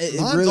I saw. It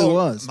Mine's really all-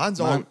 was. Mine's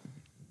all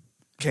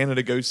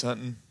Canada goose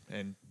hunting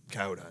and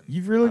coyote hunting.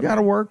 You've really got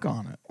to work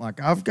on it.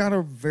 Like I've got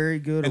a very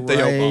good And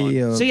Theo array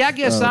Vaughn. of. See, I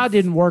guess of- I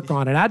didn't work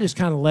on it. I just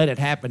kind of let it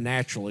happen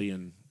naturally,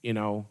 and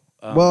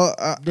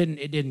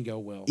it didn't go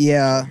well.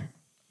 Yeah,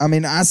 I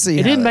mean, I see.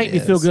 It how didn't make me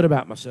feel is. good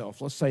about myself.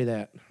 Let's say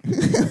that.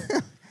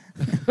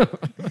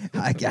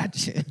 I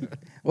got you.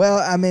 Well,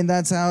 I mean,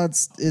 that's how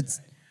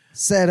it's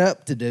set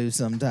up to do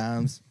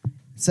sometimes.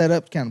 Set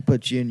up to kind of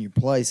put you in your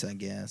place, I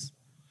guess.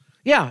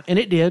 Yeah, and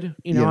it did.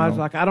 You know, You I was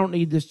know. like, I don't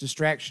need this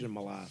distraction in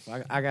my life.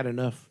 I got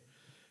enough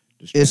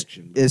It's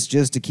distraction. it's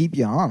just to keep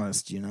you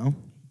honest, you know.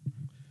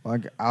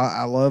 Like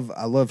I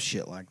love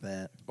shit like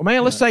that. Well,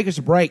 man, let's take us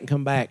a break and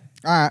come back.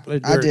 All right,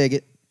 Let's I do it. dig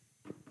it.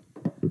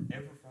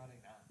 Every Friday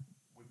night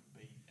we would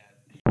be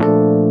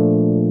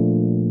at.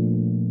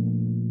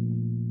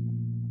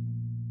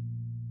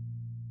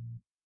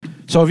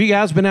 So, have you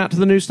guys been out to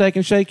the new Steak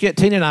and Shake yet?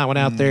 Tina and I went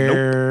out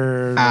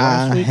there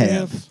last I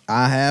weekend.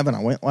 have, and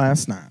I went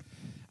last night.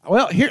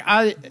 Well, here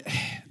You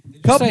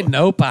say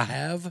nope, I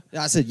have.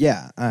 I said,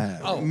 yeah, I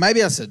have. Oh.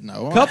 Maybe I said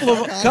no.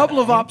 couple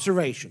of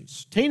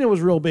observations. Tina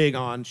was real big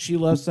on. She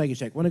loves Steak and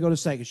Shake. When I go to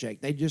Steak and Shake,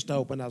 they just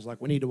opened. I was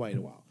like, we need to wait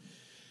a while.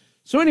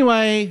 So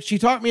anyway, she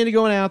talked me into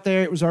going out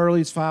there. It was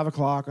early. It's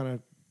 5:00 on a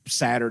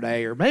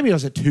Saturday, or maybe it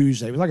was a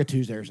Tuesday. It was like a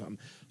Tuesday or something.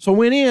 So I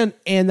went in,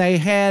 and they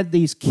had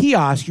these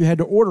kiosks you had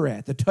to order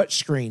at, the touch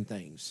screen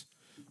things,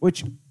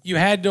 which You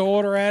had to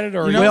order at it,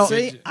 or You know, well,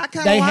 see, I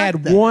kinda they like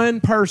had that. one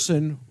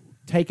person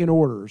taking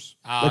orders.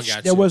 Oh, but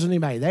gotcha. there wasn't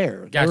anybody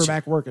there. They Gotcha. were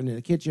back working in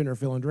the kitchen or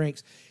filling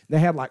drinks. They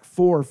had like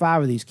 4 or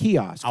 5 of these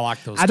kiosks. I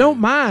like those I don't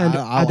too. mind.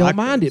 I I don't like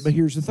mind those. it. But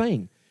here's the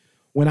thing: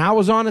 when I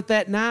was on it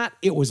that night,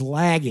 it was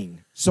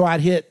lagging. So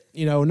I'd hit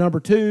number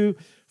 2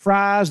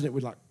 fries, and it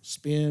would like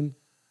spin.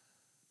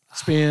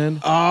 it's thinking.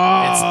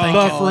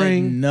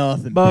 Buffering,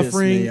 nothing pissed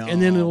me buffering,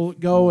 and then off. it'll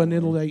go and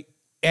it'll they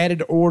added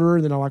to order,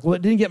 and then I'm like, well,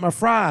 it didn't get my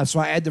fries, so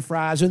I add the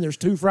fries in. There's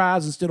 2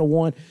 fries instead of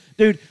 1.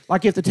 Dude,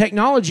 like if the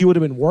technology would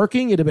have been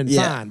working, it'd have been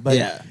Yeah, fine. But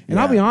yeah, and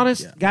I'll be yeah,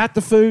 honest, yeah. got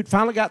the food,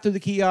 finally got through the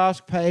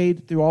kiosk,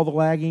 paid through all the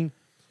lagging.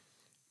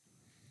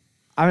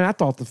 I mean, I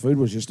thought the food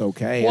was just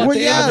okay. Well, at Well,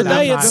 the yeah, end of the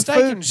day, the it's food-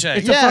 Steak and Shake.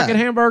 It's Yeah. a fucking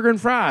hamburger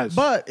and fries.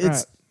 But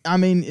it's, Right. I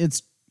mean,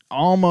 it's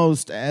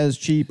almost as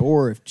cheap,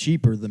 or if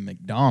cheaper than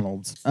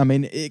McDonald's. I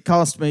mean, it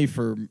cost me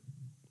for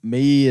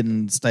me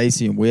and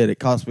Stacy and Whit. It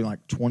cost me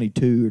like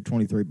 $22 or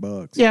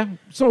 $23. yeah.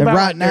 So And about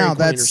right like Dairy now,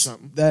 Queen or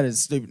something. that is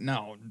stupid.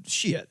 No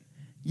shit.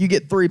 You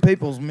get 3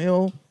 people's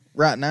meal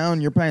right now,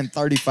 and you're paying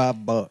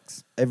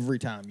 $35 every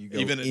time you go.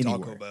 Even at anywhere.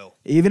 Taco Bell.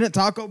 Even at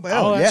Taco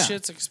Bell. Oh, that yeah.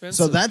 shit's expensive.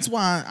 So that's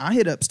why I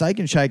hit up Steak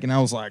and Shake, and I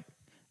was like,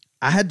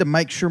 I had to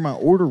make sure my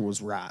order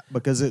was right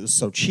because it was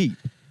so cheap.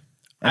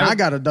 And I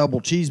got a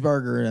double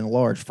cheeseburger and a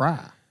large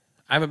fry.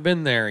 I haven't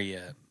been there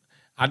yet.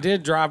 I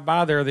did drive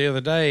by there the other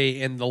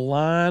day, and the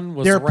line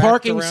was Their wrapped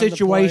parking around the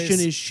situation place,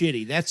 is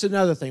shitty. That's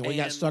another thing. We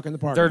got and stuck in the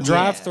parking Their lot.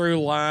 drive-through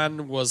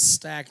line was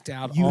stacked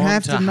out. You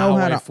have onto to know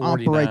how Highway to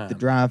 49. operate the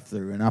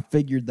drive-through, and I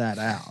figured that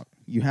out.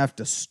 You have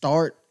to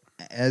start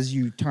as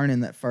you turn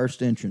in that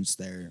first entrance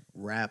there,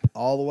 wrap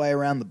all the way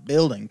around the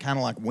building, kind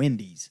of like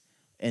Wendy's,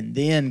 and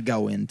then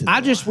go into the I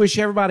just line. wish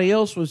everybody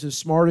else was as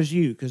smart as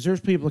you, because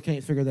there's people that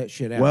can't figure that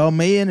shit out. Well,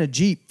 me and a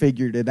Jeep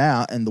figured it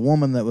out, and the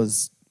woman that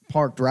was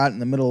parked right in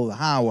the middle of the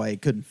highway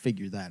couldn't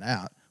figure that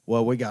out.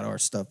 Well, we got our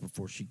stuff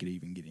before she could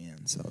even get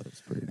in, so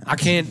it's pretty nice. I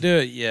can't do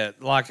it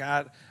yet. Like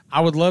I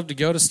would love to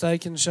go to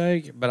Steak and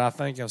Shake, but I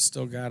think I've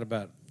still got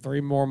about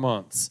 3 more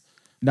months.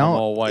 I'm No,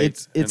 gonna wait,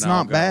 it's and I'll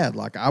not go. bad.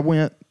 Like I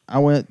went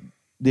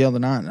the other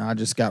night, and I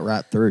just got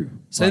right through.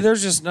 See,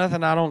 there's just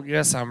nothing I don't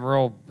guess I'm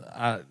real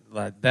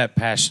like that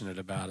passionate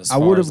about. As I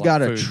far would as, have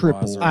got like, a food-wise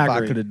triple if or- I I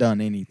agree. could have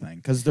done anything,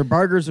 because their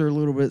burgers are a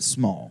little bit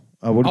small.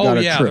 I would have Oh got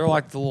a yeah, triple. they're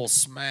like the little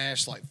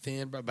smash, like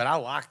thin, but I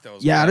like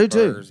those. Yeah, I do black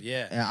too. burgers.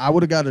 Yeah, I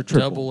would have got a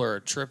triple. double or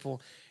a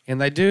triple, and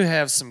they do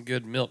have some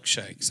good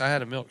milkshakes. I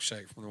had a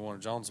milkshake from the one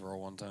in Jonesboro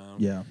one time.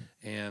 Yeah.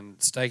 and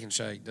Steak and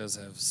Shake does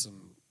have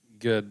some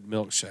good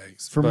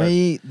milkshakes. For but,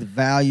 me, the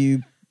value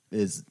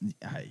is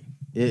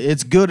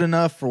it's good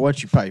enough for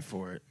what you pay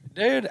for it.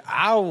 dude,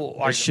 I will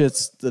Like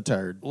shit's the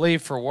turd.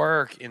 leave for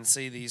work and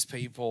see these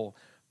people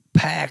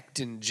packed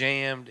and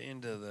jammed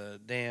into the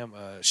damn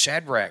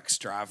Shadrack's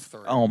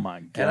drive-thru. Oh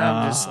my god! And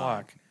I'm just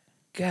like,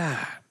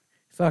 God,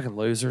 fucking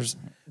losers!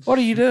 What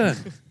are you doing?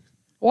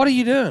 What are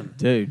you doing,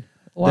 dude?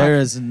 Like, there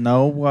is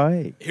no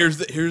way. Here's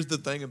the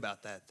thing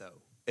about that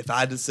though. If I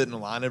had to sit in a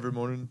line every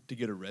morning to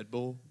get a Red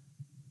Bull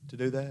to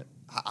do that,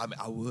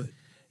 I would.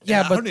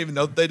 Yeah, and but I don't even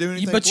know if they do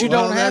anything. But you for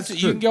don't it. have to.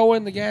 You can go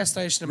in the gas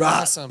station and buy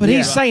Right. something. But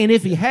he's saying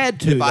if he had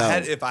to, If I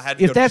had to go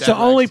if to that's the Shadrack's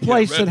only to get a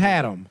place Red that Bull,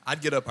 had them.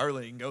 I'd get up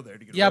early and go there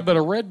to get. Yeah, a Red but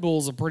Bull. a Red Bull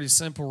is a pretty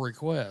simple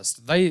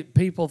request.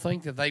 People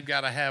think that they've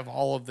got to have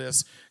all of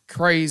this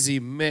crazy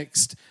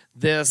mixed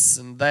this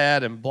and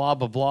that and blah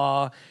blah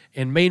blah.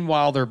 And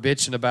meanwhile, they're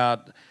bitching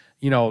about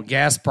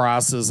gas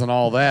prices and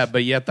all that,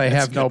 but yet they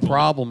have no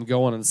problem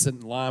going and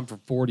sitting in line for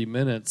 40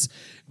 minutes.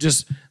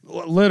 Just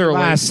literally,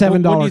 Buy a $7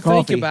 when you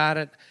coffee. think about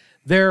it,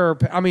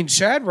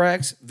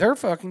 Shadrack's, they're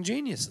fucking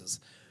geniuses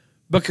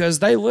because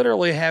they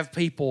literally have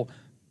people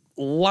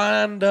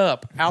lined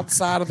up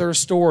outside of their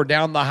store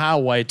down the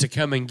highway to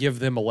come and give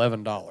them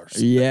 $11.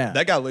 Yeah,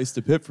 that guy leased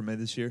a pit for me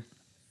this year.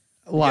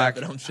 Like,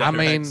 that on I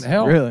mean, Shadrack's.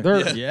 hell, really?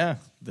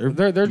 they're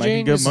they're geniuses.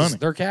 making good money.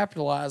 They're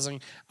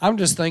capitalizing. I'm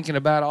just thinking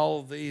about all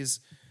of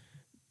these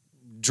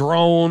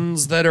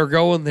drones that are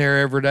going there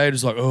every day,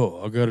 just like,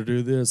 oh, I got to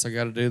do this, I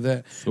got to do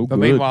that. So but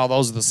good. meanwhile,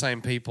 those are the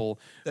same people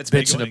That's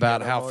me bitching going about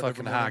to how Walmart fucking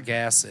every high morning.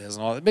 gas is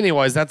and all that. But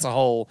anyways, that's a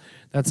whole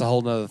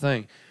nother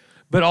thing.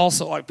 But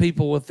also, like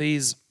people with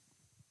these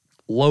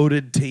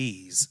loaded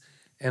teas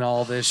and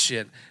all this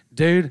shit,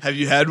 dude. Have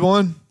you had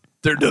one?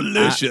 They're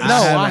delicious. No,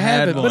 I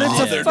haven't. had But one. it's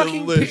a They're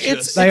fucking.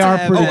 delicious. They are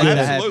pretty Oh, good.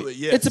 absolutely.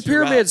 Yes, It's a you're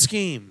pyramid right.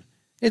 scheme.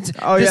 It's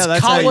Oh, this yeah,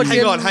 that's how you-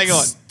 collagen Hang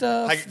on.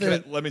 stuff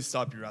that- Let me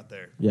stop you right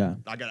there. Yeah.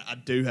 I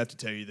do have to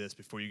tell you this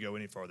before you go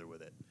any further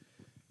with it.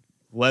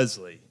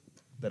 Leslie,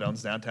 that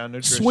owns Downtown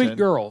Nutrition. Sweet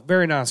girl,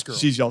 very nice girl.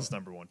 She's y'all's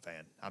number one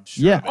fan. I'm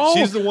sure. Yeah. of it. Oh,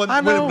 she's the one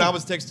I know. when I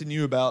was texting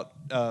you about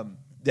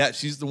that.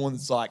 She's the one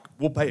that's like,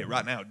 we'll pay it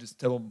right now. Just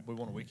tell them we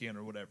want a weekend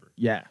or whatever.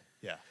 Yeah.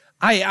 Yeah.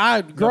 I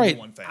great.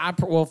 one fan.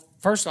 Well,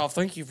 first off,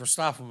 thank you for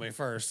stopping me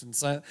first and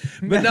saying.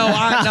 But no,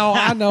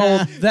 I know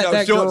that No,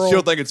 that girl.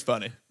 she'll think it's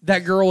funny. That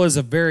girl is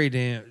a very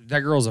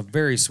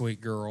sweet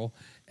girl,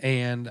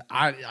 and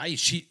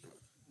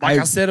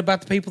I said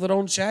about the people that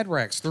own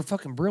Shadrack's, they're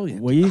fucking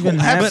brilliant. We even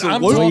have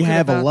I'm we talking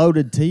have a about-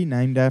 loaded tea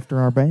named after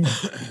our band.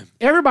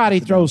 Everybody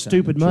throws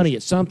stupid money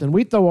at something.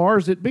 We throw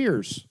ours at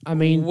beers. I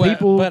mean, Well,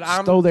 people but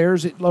I'm- throw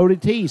theirs at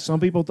loaded tea. Some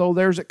people throw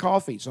theirs at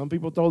coffee. Some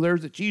people throw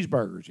theirs at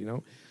cheeseburgers.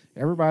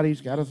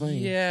 Everybody's got a thing.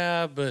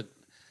 Yeah, but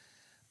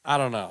I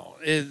don't know.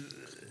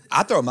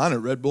 I throw mine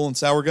at Red Bull and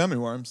sour gummy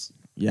worms.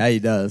 Yeah, he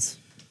does.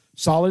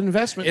 Solid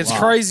investment. It's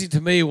crazy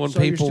to me when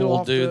So you're people still will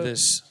off do the-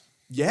 this.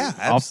 Yeah,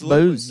 the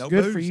absolutely. booze. No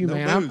Good booze, for you, no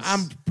man. booze.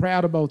 I'm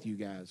proud of both you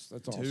guys.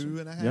 That's awesome.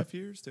 2.5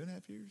 years.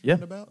 2.5 years. Yeah.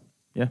 Roundabout.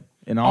 Yeah.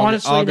 In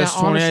Honestly, August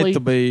now, honestly, 28th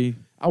will be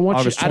I want you.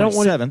 August I don't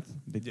want. 27th.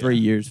 Be 3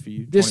 years for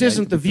you. This 28th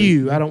isn't the will be 3 View.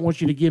 years. I don't want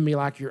you to give me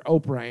like your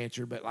Oprah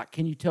answer, but like,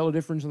 can you tell a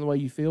difference in the way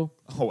you feel?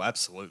 Oh,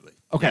 absolutely.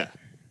 Okay. Yeah.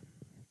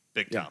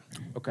 Big time.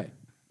 Okay,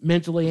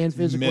 mentally and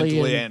physically.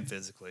 Mentally and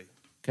physically.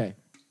 Okay.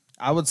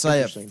 I would say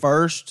at Interesting.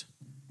 first,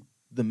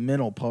 the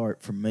mental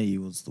part for me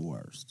was the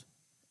worst.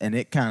 And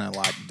it kind of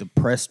like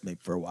depressed me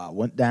for a while.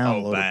 Went down a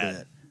little bad.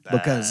 bit.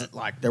 Because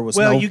like there was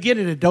Well, no you get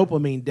in a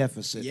dopamine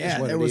deficit. is yeah,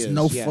 what there it was is.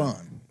 no Yeah.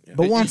 fun.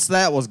 But once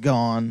that was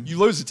gone, You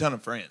lose a ton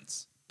of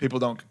friends. People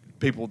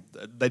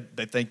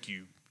they think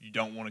you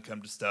don't want to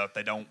come to stuff.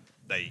 They don't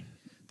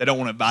want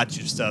to invite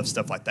you to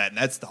stuff like that. And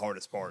that's the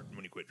hardest part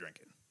when you quit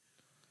drinking.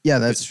 yeah,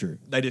 that's true.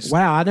 They just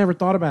Wow, I never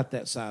thought about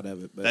that side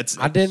of it. But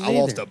I didn't I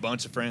lost either. a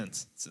bunch of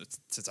friends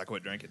since I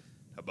quit drinking.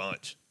 A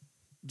bunch.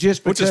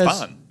 just which because is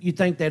fine. you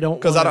think they don't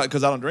Because wanna- I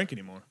don't drink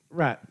anymore.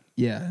 right.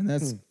 Yeah, and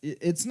that's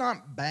it's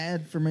not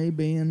bad for me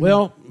being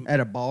Well- at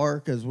a bar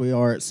because we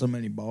are at so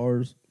many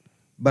bars.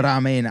 But I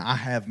mean, I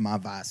have my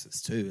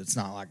vices too. It's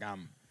not like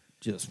I'm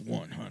just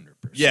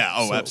 100%. Yeah,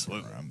 oh, sober.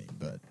 absolutely. I mean,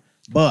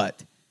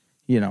 but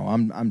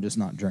I'm just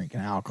not drinking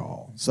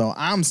alcohol, so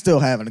I'm still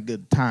having a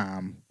good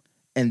time,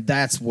 and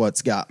that's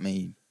what's got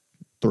me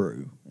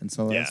through. And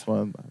so that's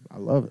why I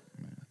love it.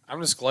 Man.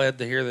 I'm just glad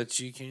to hear that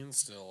you can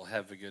still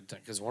have a good time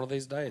because one of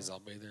these days I'll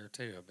be there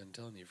too. I've been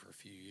telling you for a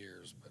few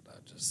years, but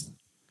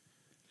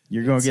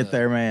You're gonna It's, get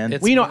there, man.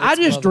 it's- Well, I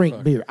just drink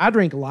motherfucker. beer. I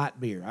drink light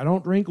beer. I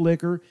don't drink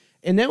liquor.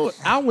 And then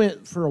I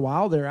went for a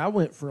while there. I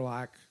went for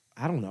like,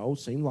 I don't know,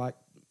 seemed like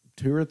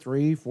 2 or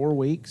 3, 4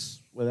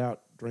 weeks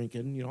without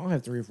drinking. I'll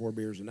have 3 or 4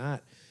 beers a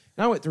night.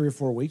 And I went 3 or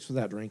 4 weeks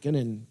without drinking.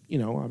 And,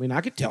 I mean, I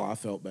could tell I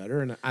felt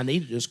better and I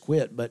need to just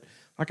quit. But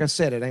like I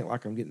said, it ain't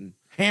like I'm getting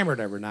hammered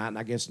every night. And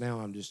I guess now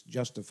I'm just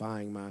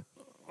justifying my.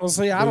 Well,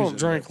 see, I don't Boozing.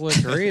 drink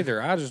liquor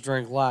either. I just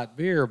drink light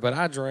beer, but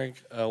I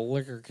drink a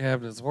liquor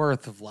cabinet's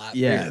worth of light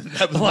Yeah. beer.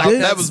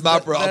 That was my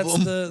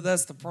problem.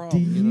 That's the Do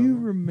problem. you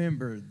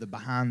remember the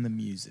behind the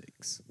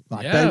musics?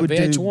 Like Yeah, they would do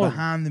VH1.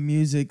 behind the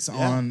musics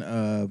on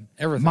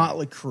Everything.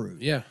 Motley Crue.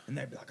 Yeah. And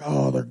they'd be like,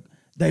 oh,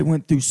 they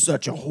went through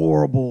such a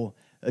horrible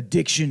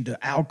addiction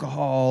to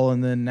alcohol,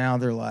 and then now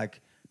they're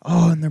like,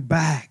 oh, and they're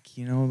back.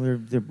 They're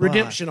black.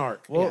 Redemption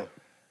arc. Well, Yeah.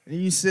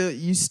 You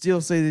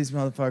still see these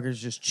motherfuckers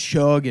just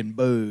chugging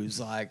booze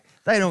like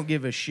they don't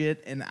give a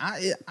shit. And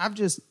I've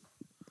just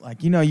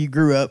like you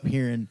grew up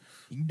hearing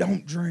you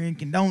don't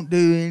drink and don't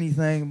do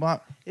anything.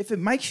 But if it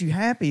makes you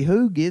happy,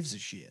 who gives a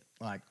shit?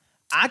 Like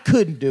I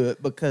couldn't do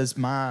it because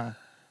my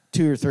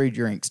 2 or 3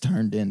 drinks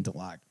turned into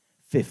like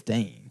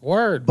 15.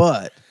 Word.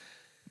 But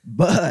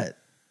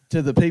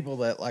to the people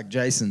that like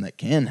Jason that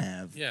can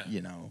have,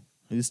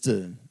 who's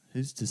to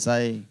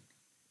say,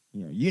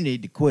 you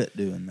need to quit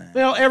doing that.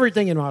 Well,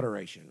 everything in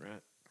moderation,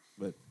 right?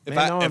 But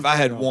If I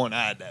had one,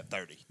 I'd have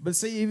 30. But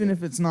see, even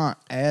if it's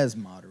not as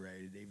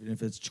moderated, even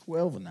if it's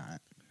 12 a night,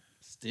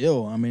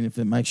 still, I mean, if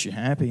it makes you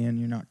happy and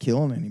you're not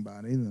killing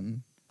anybody,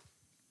 then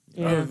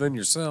Other than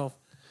yourself.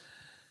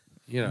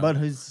 But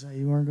who's to say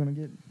you weren't going to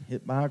get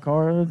hit by a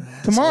car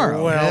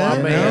tomorrow? Well, I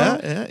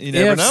mean, you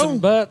never ifs know. and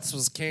buts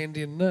was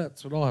candy and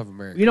nuts. We'd all have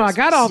American. I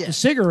got off the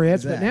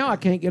cigarettes, exactly. but now I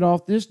can't get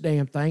off this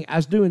damn thing. I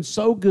was doing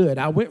so good.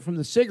 I went from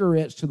the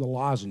cigarettes to the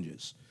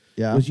lozenges.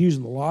 Yeah. I was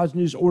using the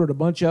lozenges, ordered a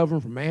bunch of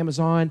them from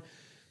Amazon.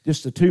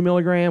 Just the 2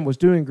 milligram was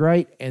doing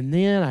great. And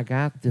then I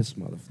got this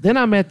Then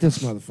I met this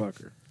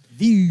motherfucker.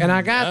 And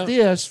I got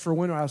this for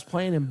when I was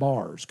playing in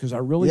bars because I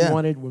really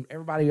wanted, when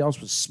everybody else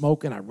was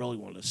smoking, I really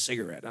wanted a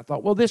cigarette. And I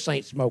thought, well, this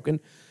ain't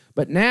smoking.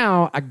 But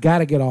now I got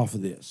to get off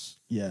of this.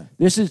 Yeah.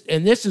 This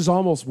is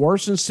almost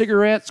worse than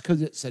cigarettes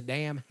because it's a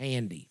damn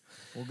handy.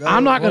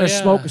 I'm not going to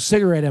smoke a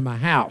cigarette in my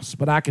house,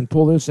 but I can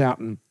pull this out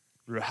and,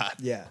 Right.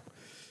 Yeah.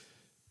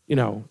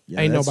 ain't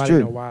that's nobody true.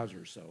 no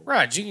wiser. So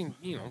Right, you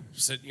can,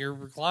 sit in your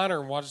recliner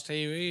and watch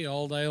TV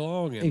all day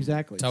long. And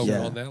Exactly. Toke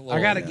Yeah. on that little,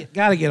 I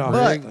gotta get off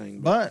that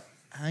thing. But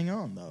hang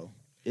on though,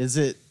 is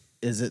it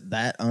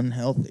that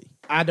unhealthy?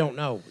 I don't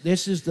know.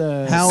 This is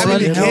the How I mean,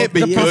 it unhealthy can't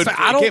be is it? good.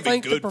 I It don't can't be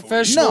think the good for you.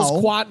 professionals No.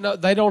 quite know.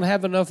 They don't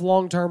have enough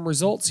long-term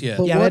results yet.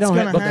 But Yeah, they what's don't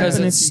going have- to because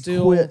happen if it's you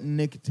still- quit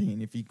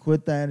nicotine? If you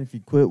quit that, if you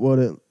quit what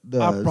it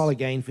does, I'll probably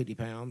gain 50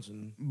 pounds.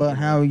 But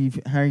how are you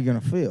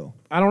going to feel?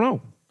 I don't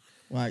know.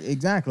 Like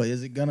exactly,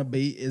 is it going to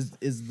be? Is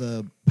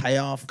the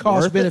payoff Cost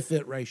worth it?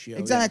 benefit ratio.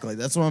 Exactly.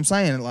 That's what I'm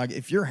saying. Like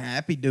if you're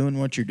happy doing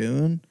what you're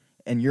doing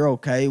and you're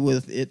okay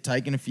with it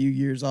taking a few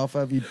years off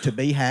of you to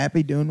be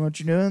happy doing what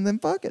you're doing, then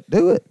fuck it,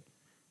 do it.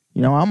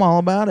 I'm all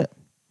about it.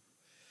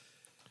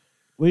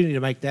 We need to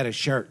make that a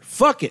shirt.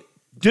 Fuck it.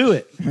 Do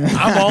it.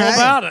 I'm all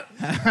about it.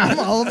 I'm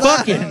all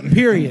about Fuck it.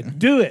 Period.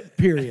 Do it.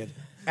 Period.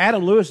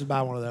 Adam Lewis would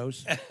buy one of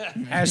those.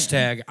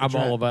 Hashtag I'm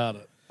all about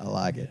it. I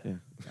like it.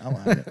 I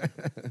like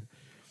it.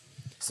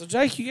 So,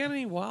 Jake, you got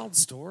any wild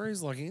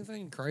stories? Like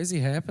anything crazy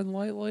happened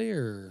lately?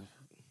 Or,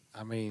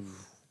 I mean,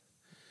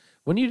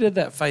 when you did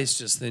that face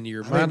just then,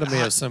 you reminded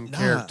me of some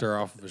character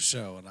off of a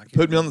show. And I can't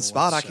Put me on remember the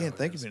spot. what I show can't it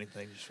think is. of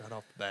anything just right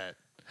off the bat.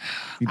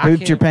 You I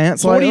pooped your can't-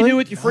 pants So what do you lately? do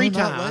with your free No,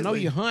 not time? I know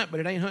lately. you hunt, but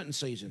it ain't hunting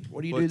season.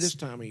 What do you do What's- this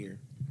time of year?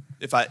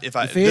 If I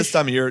fish? this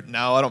time of year,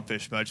 no, I don't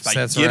fish much. If I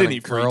Sets get around any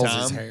and free curls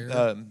his time,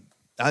 hair.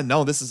 I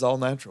know this is all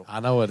natural. I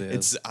know it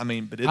is. It's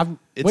I've-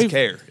 it's we've-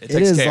 care. It It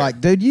takes is care.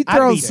 like, dude, you I'd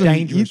throw be some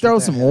dangerous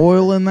with some that.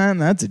 oil in that,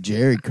 and that's a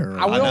Jerry curl.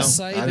 I will know.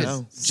 say I that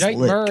know. Jake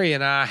Slick. Murray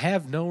and I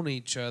have known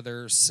each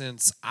other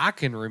since I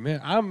can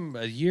remember. I'm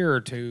a year or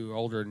two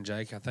older than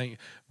Jake, I think,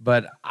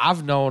 but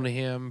I've known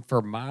him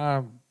for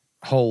my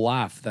whole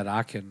life that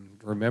I can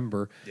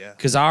remember. Yeah.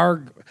 Because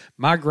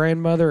my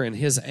grandmother and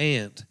his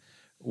aunt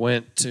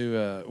went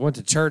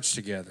to church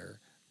together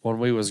when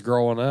we was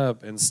growing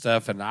up and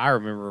stuff, and I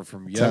remember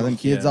from young Southern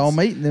kids all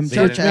meeting them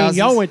Being church in- Man, houses.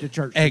 y'all went to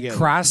church at together.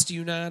 Christ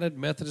United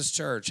Methodist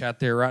Church out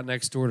there right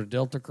next door to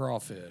Delta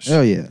Crawfish.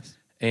 Oh yes.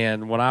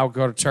 And when I would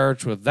go to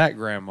church with that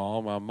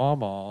grandma, my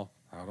mama,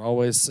 I'd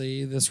always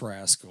see this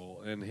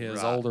rascal and his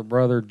Right. older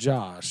brother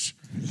Josh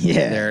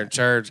Yeah. there at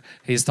church.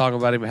 He's talking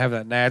about him having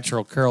that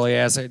natural curly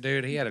ass hair.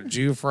 Dude, he had a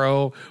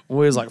Jufro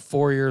when he was like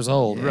 4 years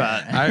old.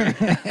 Right.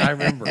 I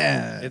remember.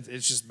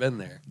 It's just been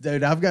there.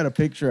 Dude, I've got a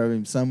picture of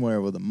him somewhere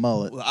with a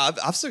mullet. Well,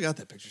 I've still got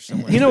that picture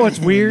somewhere. You know what's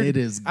weird? It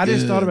is I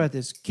just good. thought about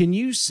this. Can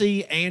you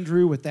see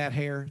Andrew with that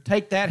hair?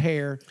 Take that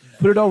hair,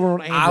 put it over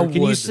on Andrew.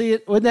 Can you would- see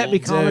it? Wouldn't that be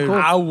Dude, comical?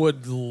 I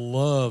would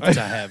love to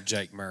have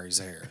Jake Murray's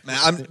hair. Man,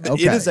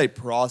 Okay. It is a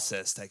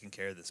process taking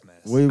care of this mess.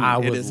 I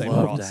It would is a love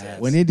to process. have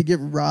We need to get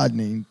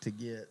Rodney to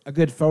get a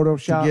good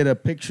Photoshop. a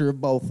picture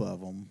of both of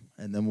them,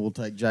 and then we'll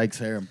take Jake's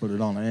hair and put it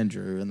on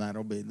Andrew, and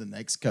that'll be the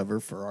next cover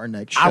for our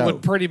next show. I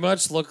would pretty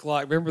much look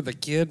like, remember the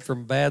kid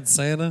from Bad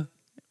Santa?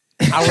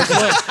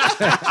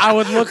 I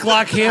would look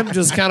like him,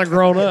 just kind of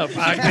grown up,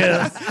 I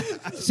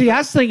guess. See, I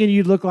was thinking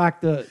you'd look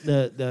like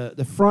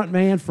the front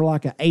man for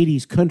like an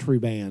 80s country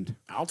band.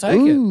 I'll take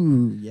it.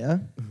 Ooh, yeah.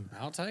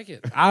 I'll take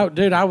it.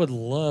 I would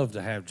love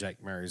to have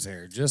Jake Murray's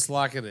hair, just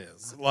like it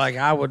is. Like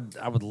I would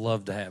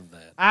love to have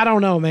that. I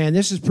don't know, man.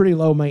 This is pretty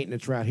low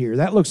maintenance right here.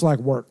 That looks like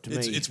work to me.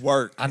 It's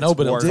work. I know, It's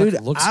but it work. Dude,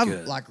 Dude, looks I've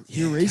good. like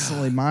here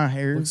recently. My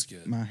Looks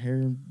good.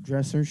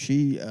 hairdresser,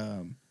 she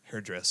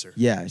hairdresser.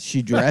 yeah,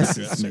 she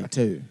dresses me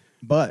too.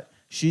 But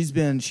she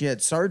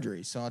had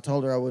surgery, so I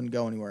told her I wouldn't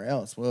go anywhere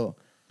else. Well,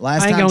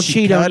 last I ain't time gonna she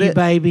cheat cut on you, it,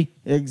 baby.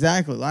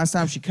 exactly. Last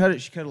time she cut a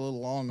little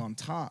long on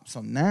top.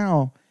 So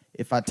now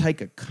if I take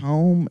a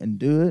comb and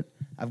do it,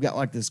 I've got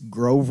like this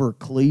Grover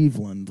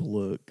Cleveland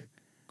look.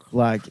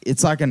 Like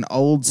it's like an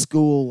old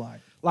school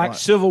like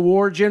Civil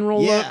War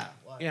general look.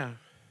 Like Yeah.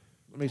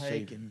 Let me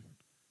see.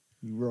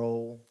 You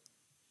roll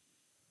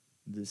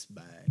this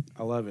bag,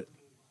 I love it.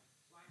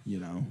 you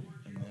know,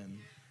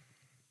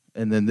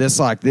 and then this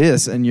like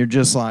this, and you're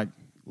just like,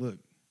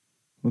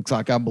 looks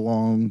like I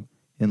belong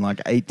in like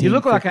 1852. You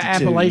look like an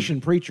Appalachian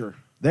preacher.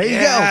 There you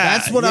go.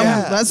 That's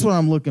what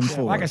I'm looking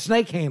for. Like a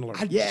snake handler.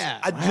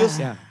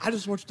 I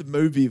just watched a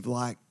movie of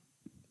like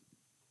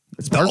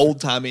the old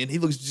timey, and he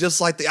looks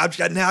just like the.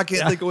 Now I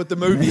can't think of what the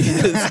movie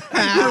is.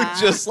 He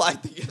looks just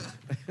like the.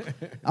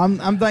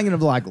 I'm thinking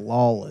of like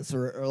Lawless,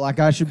 or like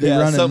I should be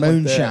running something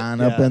moonshine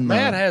like that. up in the.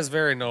 Matt has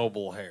very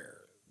noble hair.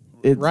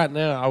 Right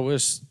now, I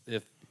wish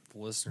if the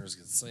listeners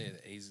could see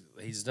it,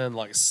 he's done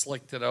like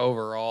slicked it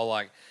over, all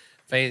like.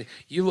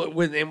 You look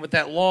with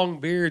that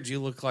long beard, you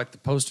look like the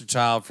poster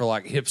child for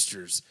like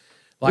hipsters.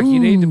 Like you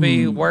need to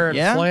be wearing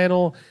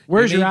flannel.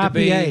 Where's your need to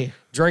be IPA?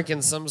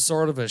 drinking some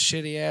sort of a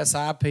shitty ass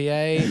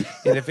IPA.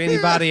 And if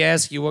anybody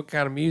asks you what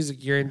kind of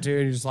music you're into,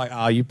 and you're just like,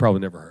 oh, you probably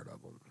never heard of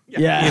them.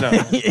 Yeah, you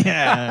know,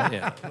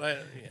 yeah.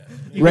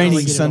 You Raining can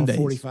only get it on Sundays.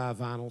 45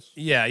 vinyls.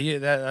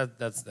 Yeah,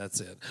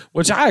 that's it.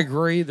 Which I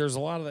agree. There's a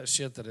lot of that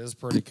shit that is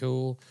pretty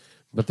cool,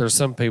 but there's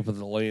some people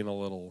that lean a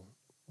little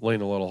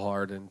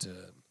hard into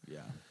it.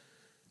 Yeah.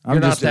 You're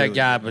not that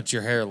guy, but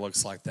your hair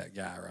looks like that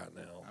guy right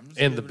now,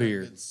 and the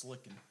beard. Good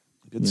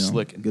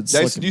slicking. Good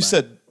Jason, slicking you back.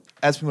 said,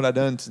 ask me what I've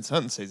done since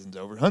hunting season's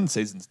over. Hunting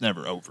season's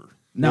never over.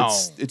 No.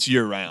 It's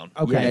year round.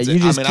 Okay. Yeah, It's- you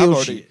just kill I've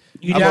already, shit.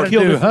 You I've got to already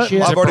killed do different hunting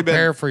shit. to I've already been-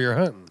 prepare for your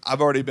hunting.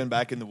 I've already been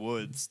back in the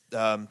woods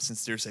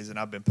since deer season.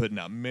 I've been putting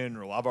out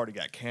mineral. I've already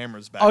got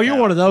cameras back. Oh, you're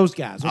out. one of those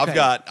guys. Okay.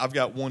 I've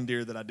got one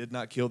deer that I did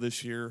not kill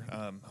this year.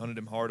 Hunted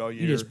him hard all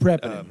year. just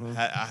prepping him,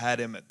 huh? I had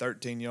him at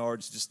 13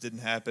 yards. Just didn't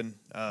happen.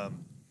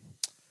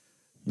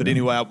 But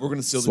anyway, we're going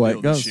to seal the That's the way deal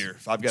it this goes. year.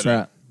 If I've That's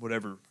got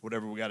right.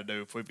 whatever we got to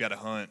do. If we've got to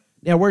hunt,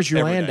 Now, where's your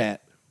every land day.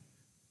 at?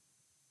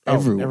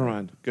 Everywhere. Never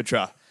mind. good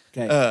try.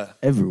 Okay.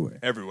 Everywhere.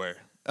 Everywhere.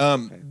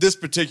 This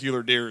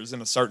particular deer is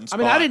in a certain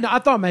spot. I mean, I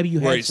thought maybe you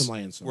where had he's, some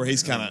land somewhere. where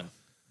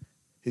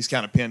he's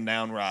kind of pinned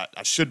down right.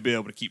 I should be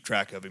able to keep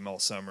track of him all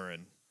summer,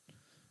 and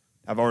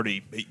I've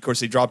already. Of course,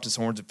 he dropped his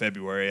horns in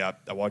February. I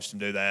watched him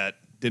do that.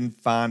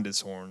 Didn't find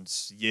his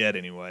horns yet.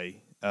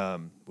 Anyway,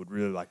 would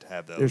really like to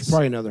have those. There's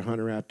probably another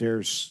hunter out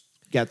there's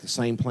got the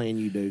same plan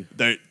you do.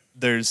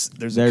 There's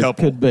There a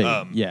couple could be,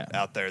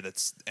 out there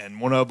that's, and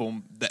one of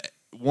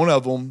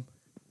them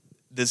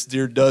this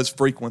deer does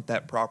frequent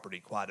that property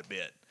quite a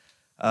bit.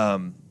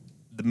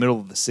 The middle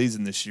of the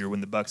season this year,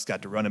 when the bucks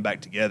got to running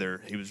back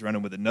together, he was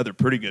running with another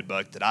pretty good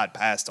buck that I'd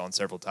passed on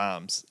several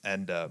times,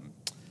 and I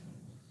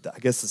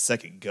guess the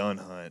second gun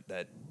hunt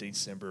that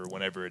December,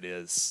 whenever it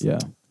is, Yeah.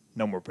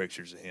 no more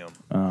pictures of him.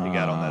 He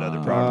got on that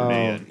other property.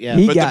 And, yeah.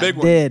 He but got the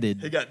big deaded.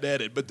 One, he got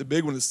deaded, but the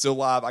big one is still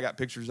alive. I got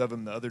pictures of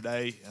him the other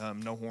day.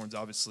 No horns,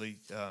 obviously,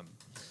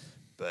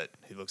 but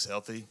he looks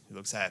healthy. He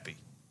looks happy.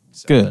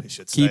 So Good. He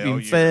should Keep stay all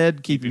him year.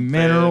 fed, keep him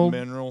fed, mineral.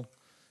 mineral.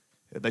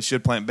 They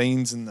should plant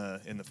beans in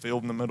the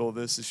field in the middle of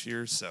this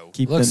year. So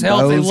Keep Looks them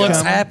healthy, bows looks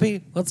coming.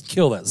 happy. Let's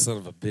kill that son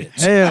of a bitch.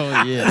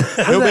 Hell yeah.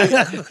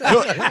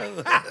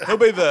 he'll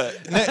be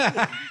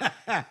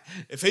the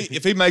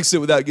if he makes it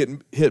without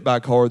getting hit by a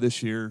car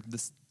this year,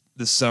 this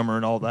summer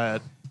and all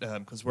that,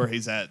 because where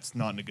he's at, it's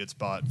not in a good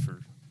spot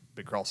for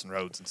big crossing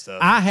roads and stuff.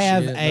 I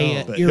have Shit, an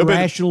no. But he'll be the-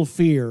 irrational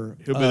fear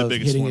he'll be the of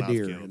biggest hitting one a I've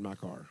deer killed. in my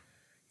car.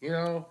 You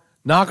know,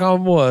 knock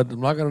on wood.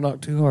 I'm not going to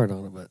knock too hard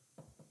on it, but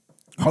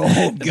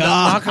Oh,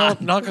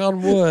 God. knock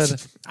on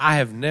wood. I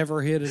have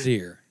never hit a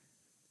deer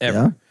ever.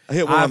 Yeah? I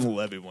hit one on I've- the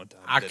levee one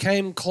time. I Didn't-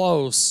 came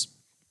close.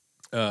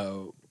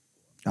 I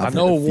I've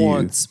know hit a few.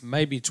 once,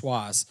 maybe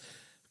twice,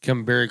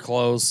 come very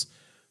close,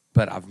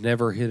 but I've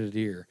never hit a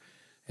deer,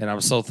 and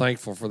I'm so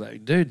thankful for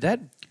that, dude.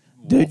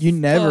 Dude, you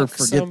never fuck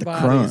forget the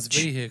somebody's crunch.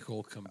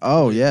 Vehicle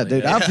Oh, yeah,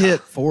 dude. completely. I've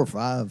hit 4 or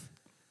 5.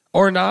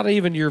 Or not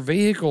even your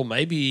vehicle,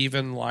 maybe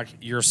even like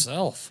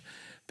yourself.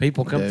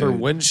 People come through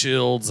Dude.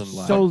 windshields and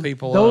like So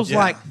people. those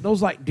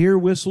up. like deer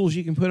whistles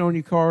you can put on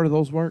your car. Do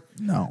those work?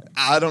 No.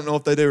 I don't know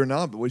if they do or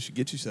not, but we should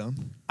get you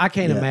some. I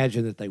can't Yeah.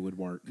 imagine that they would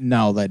work.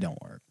 No, they don't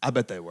work. I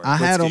bet they work. I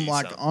Let's had get them you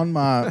like some. on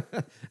my,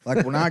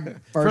 like when I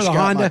first the got my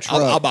Honda?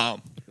 truck. I'll buy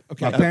them.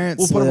 Okay, My parents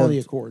we'll put them on the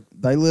lived- Accord.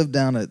 They lived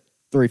down at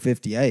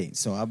 358.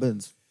 So I've been,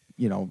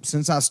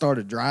 since I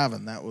started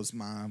driving, that was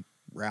my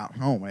route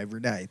home every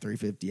day,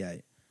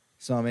 358.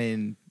 So, I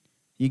mean,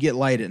 you get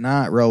late at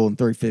night rolling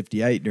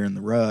 358 during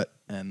the rut,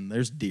 and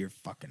there's deer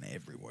fucking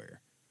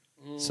everywhere.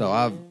 So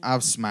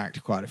I've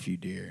smacked quite a few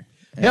deer.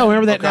 Hell,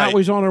 remember that Okay. night we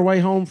was on our way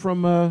home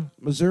from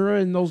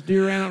Missouri and those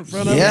deer ran out in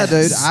front of Yeah, us?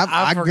 dude.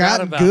 I I forgot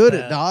got about good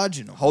that. at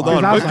dodging them. Hold Because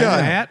on, I was we've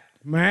like, got-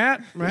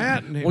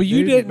 Matt. And Well, you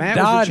dude, didn't Matt was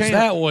the dodge champ.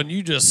 that one.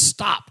 You just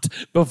stopped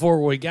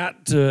before we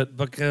got to it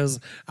because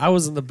I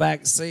was in the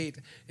back seat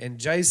and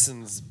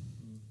Jason's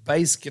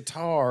bass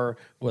guitar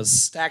was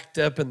stacked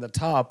up in the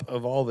top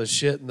of all the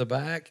shit in the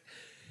back.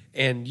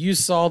 and you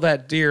saw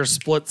that deer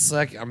split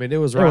second. I mean, it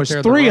was There right was there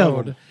in three the of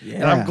road. them.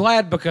 And I'm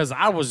glad because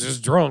I was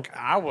just drunk.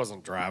 I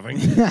wasn't driving.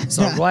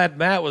 So I'm glad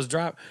Matt was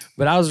driving.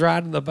 But I was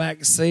riding the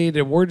back seat,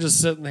 and we're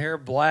just sitting there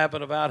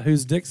blabbing about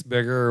whose dick's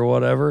bigger or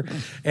whatever.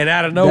 And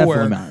out of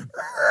nowhere,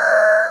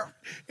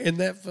 and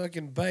that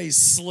fucking bass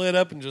slid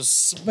up and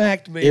just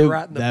smacked me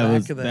right in the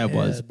back of the head. That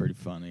was pretty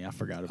funny. I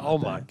forgot about that. Oh,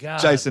 my God.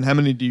 Jason, how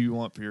many do you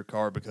want for your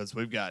car? Because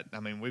we've got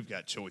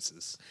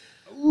choices.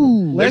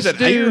 Ooh, There's an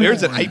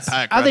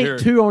 8-pack I right think here.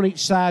 2 on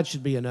each side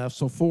should be enough.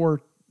 So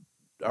 4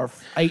 or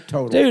 8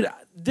 total. Dude,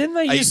 didn't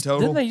they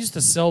total? used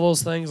to sell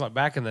those things like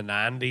back in the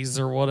 90s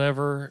or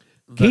whatever?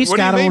 He's What do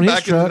got you them on mean his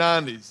back truck.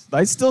 in the 90s?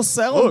 They still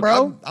sell them, Look,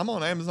 bro. I'm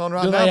on Amazon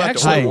right Do now. they I'm about to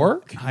actually order.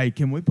 work? Hey,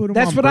 can we put them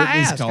That's on what I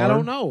Brittany's asked. car? I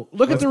don't know.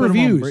 Look Let's at the put 'em on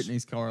reviews.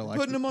 Brittany's car. Like,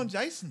 Putting them on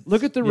Jason's.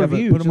 Look at the yeah, but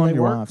reviews. put them Do on they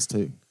your work? wife's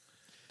too.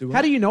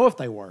 How do you know if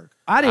they work?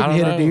 I I didn't don't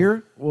hit know. a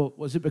deer. Well,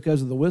 was it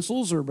because of the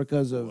whistles or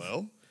because of?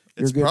 Well,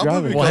 You're it's good probably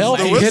driving. because Well, hell,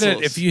 of the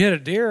whistles. if you hit a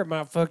deer, it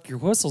might fuck your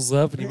whistles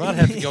up, and you might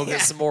have to go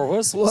get some more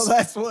whistles. Well,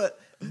 that's what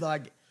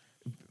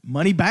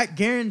money back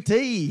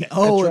guarantee.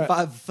 Oh, That's if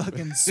I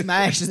fucking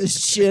smash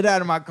this shit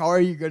out of my car,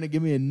 you're gonna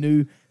give me a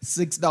new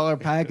 $6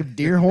 pack of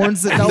deer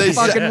horns that don't They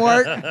say- fucking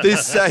work. They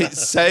say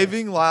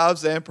saving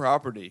lives and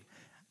property.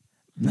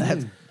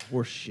 That's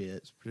horse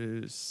shit.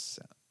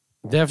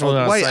 Definitely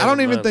not Wait, I saving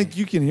don't even money. think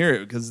you can hear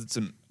it because it's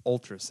an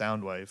ultra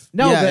sound wave.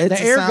 No, Yeah, the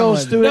it's a air sound goes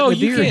wave. through it. No, and the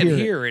you deer can't hear it.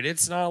 hear it.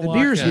 It's not The like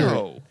deers hear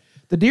No. it.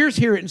 The deers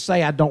hear it and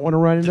say, "I don't want to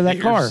run into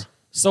that car."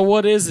 So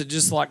what is it?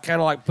 Just like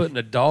kind of like putting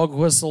a dog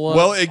whistle up.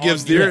 Well, it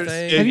gives on your deer.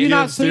 thing? It Have you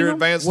not gives seen deer them?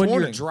 advanced when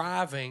warning. you're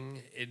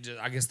driving, it just,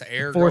 I guess the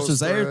air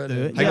Forces goes air through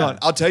through it. Hang Yeah. on,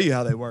 I'll tell you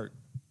how they work.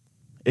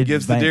 It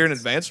gives the deer an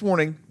advanced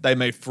warning. They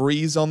may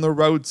freeze on the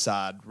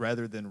roadside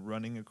rather than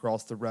running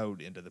across the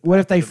road into the. What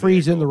if back they of the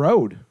freeze in vehicle. the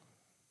road?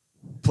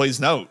 Please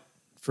note,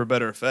 for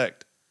better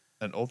effect,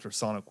 an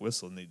ultrasonic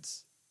whistle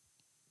needs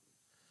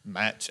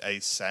match a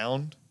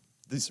sound.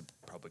 These are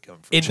probably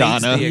coming from It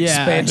China. needs the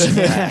expansion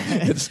pack.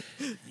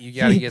 You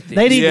got to get the.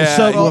 They need Yeah, to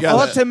sub. you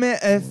gotta- Ultimate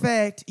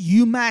effect,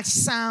 you match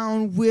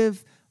sound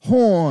with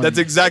horn. That's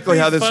exactly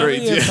how this funny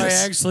reads. if they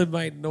Yes. actually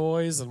made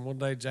noise, and one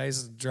day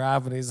Jason's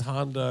driving his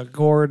Honda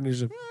Accord, and he's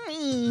just,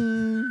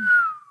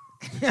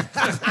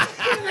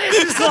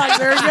 it's like,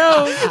 there it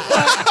goes.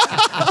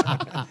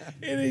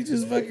 And he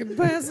just fucking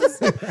passes.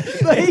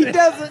 but he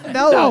doesn't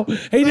know. No,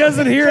 he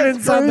doesn't hear it Just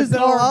inside the cruising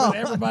car, along. but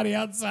everybody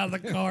outside the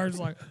car is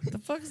like, what the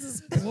fuck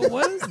is this?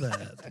 What is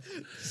that?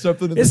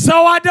 Something. It's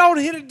so I don't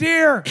hit a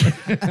deer.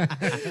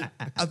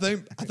 I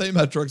think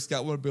my truck's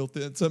got one built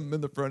in. Something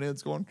in the front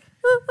end's going.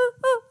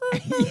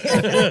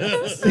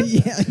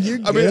 Yeah, you're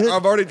good. I mean,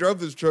 I've already drove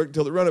this truck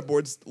until the running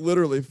boards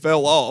literally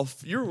fell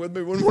off. You were with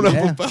me when one of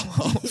them fell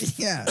off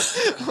yeah.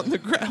 on the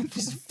ground.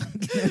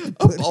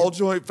 A ball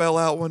joint fell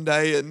out one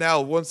day, and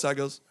now one side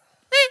goes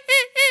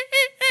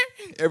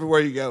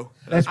everywhere you go.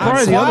 That's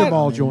probably the other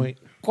ball joint.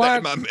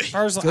 Quite might be.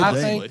 personally, I Could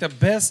be. think the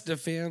best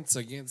defense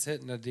against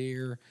hitting a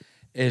deer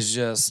is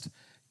just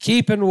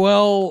keeping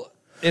well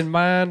in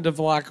mind of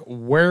like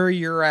where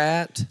you're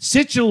at.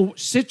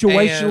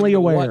 Situationally and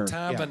aware. what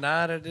time Yeah. of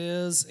night it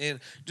is, and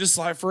just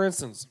like for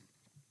instance,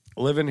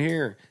 living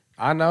here,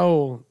 I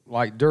know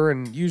like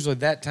during usually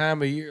that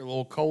time of year, a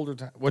little colder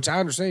time, which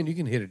I understand you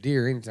can hit a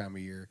deer any time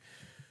of year,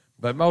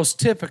 but most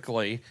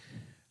typically,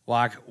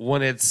 like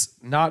when it's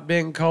not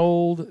been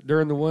cold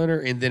during the winter,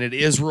 and then it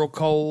is real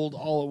cold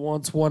all at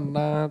once one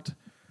night.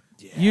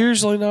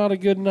 Usually not a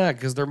good night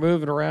because they're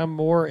moving around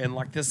more, and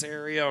like this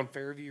area on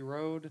Fairview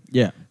Road,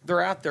 Yeah.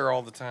 they're out there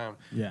all the time.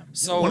 Yeah.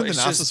 So One of the it's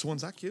nicest just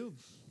ones I killed.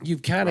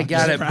 you've kind of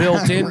got it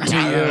built into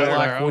you,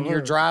 like when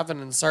you're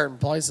driving in certain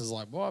places,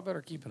 like, well, I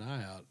better keep an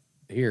eye out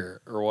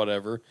here or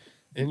whatever,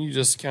 and you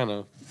just kind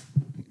of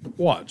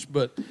watch.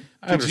 But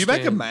Did you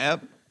make a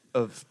map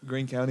of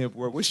Greene County of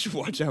where we should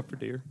watch out for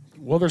deer?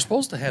 Well, they're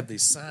supposed to have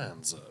these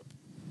signs up.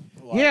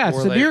 Like, Yeah, it's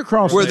where the they- deer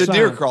crossing. Where the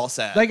deer sign. cross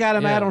at? They got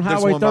them Yeah. out on There's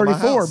Highway one by my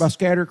 34 house. by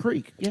Scatter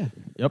Creek. Yeah.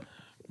 Yep.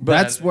 But-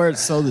 That's where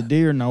it's so the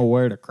deer know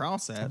where to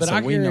cross at. But so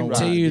I we know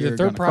guarantee where you deer that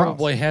there gonna cross.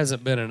 probably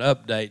hasn't been an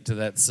update to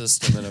that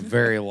system in a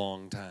very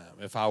long time,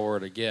 if I were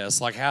to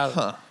guess. Like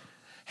how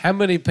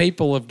many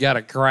people have got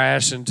to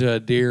crash into a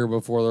deer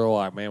before they're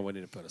like, man, we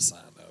need to put a sign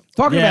up.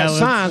 Talking Yeah, about let's-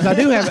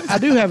 signs, I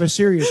do have a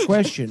serious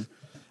question.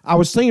 I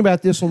was thinking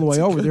about this on the way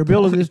over. They're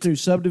building this new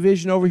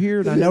subdivision over here,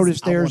 and I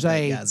noticed there's I want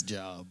a that guy's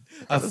job.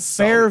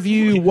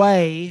 Fairview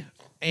Way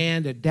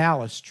and a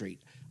Dallas Street.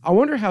 I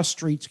wonder how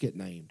streets get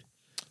named.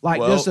 Like,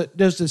 Well-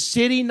 does the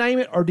city name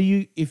it, or do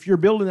you? If you're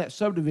building that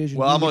subdivision,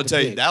 Well, do I'm going get to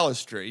tell you, pick? Dallas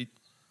Street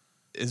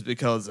is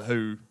because of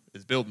who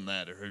is building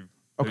that or who's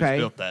Okay.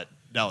 built that.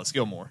 Dallas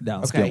Gilmore.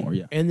 Dallas Okay, Gilmore,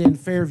 yeah. and then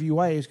Fairview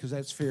Way is because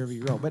that's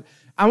Fairview Road. But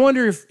I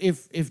wonder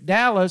if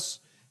Dallas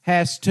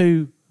has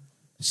to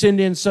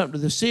send in something to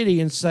the city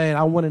and say,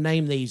 I want to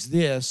name these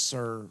this,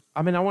 or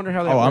I mean, I wonder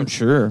how that. Oh, I'm works.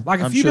 sure. Like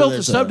if I'm you sure built a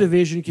there's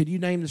subdivision, could you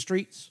name the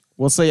streets?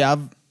 Well, see,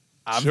 I've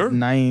Sure.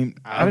 named.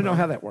 I didn't know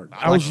how that worked.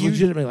 I Like was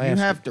legitimately you asking.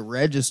 have to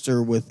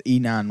register with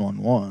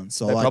E911,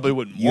 so They like probably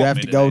wouldn't you want have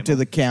me to to go name to them.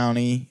 the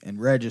county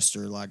and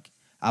register. Like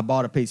I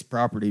bought a piece of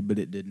property, but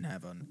it didn't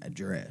have an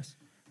address,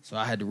 So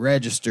I had to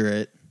register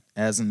it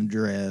as an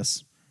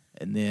address,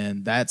 and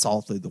then that's all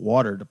through the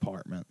water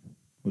department,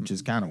 which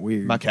is kind of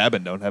weird. My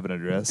cabin don't have an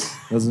address.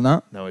 Does it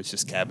not? No, it's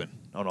just cabin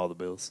on all the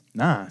bills.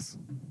 Nice.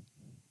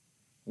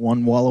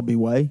 One Wallaby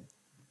Way.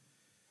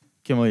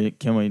 Can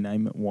we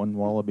name it One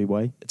Wallaby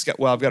Way?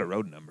 I've got a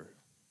road number.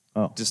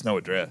 Oh. Just no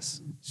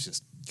address. It's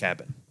just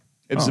cabin.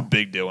 It was a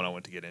big deal when I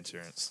went to get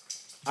insurance.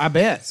 I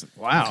bet.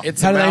 Wow.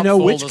 It's How a do they know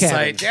mouthful which to say,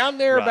 cabin? down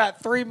there Right.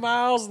 about 3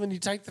 miles, and then you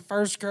take the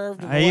first curve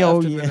to the Hell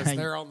left, and then yeah. it's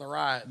there on the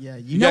right. Yeah,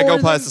 You gotta go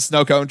past the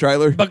snow cone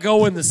trailer. But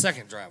go in the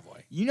second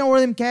driveway. You know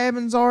where them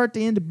cabins are at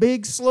the end of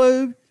Big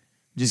Slough?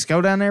 Just go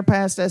down there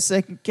past that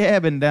second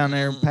cabin down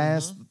there,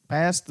 past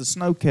the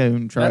snow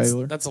cone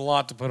trailer. That's a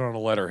lot to put on a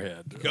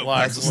letterhead. Go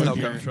Like, past the snow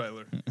when cone you're-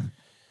 trailer.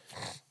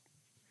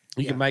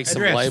 You can make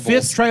some Address. labels.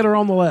 Fifth trailer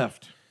on the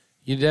left.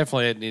 You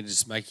definitely need to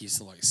just make you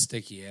some like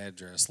sticky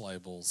address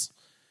labels,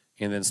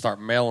 and then start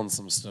mailing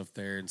some stuff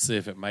there and see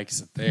if it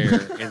makes it there,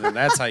 and then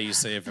that's how you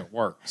see if it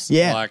works.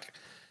 Yeah. Like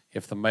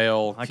if the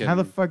mail. Like, can, how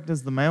the fuck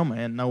does the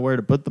mailman know where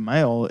to put the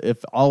mail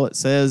if all it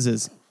says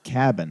is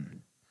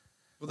cabin?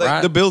 Well,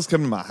 Right. the bills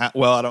come to my house.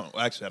 Well, I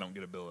don't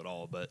get a bill at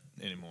all, but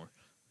anymore,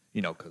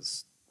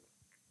 because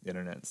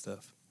internet and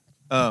stuff.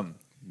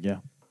 Yeah.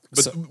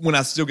 But when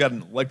I still got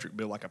an electric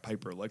bill, like a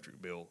paper electric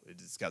bill, it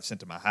just got sent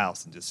to my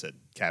house and just said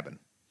cabin.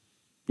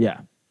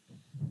 Yeah.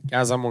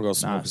 Guys, I'm gonna go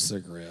smoke Nice. a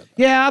cigarette.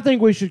 Yeah, I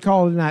think we should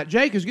call it a night.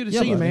 Jake, it's good to see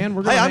you, buddy. man.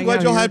 We're Hey, gonna I'm hang glad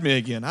out y'all here, had me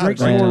again. drink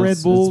some more Red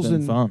It's Bulls been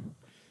and fun.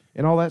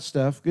 all that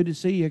stuff. Good to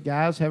see you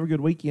guys. Have a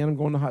good weekend. I'm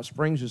going to Hot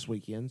Springs this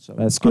weekend. So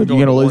That's I'm good. You going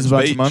gonna to lose a Orange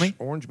bunch of Beach. money?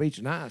 Orange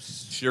Beach,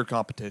 nice. Sheer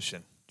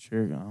competition.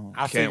 Sure. Oh.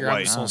 I figure I'm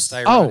wait. just gonna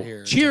stay Oh, right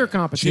here. cheer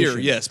competition. Cheer,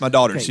 yes, my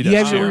daughter. Okay, She you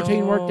does have your cheer.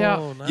 routine worked out?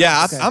 Oh, nice.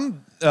 Yeah, Okay.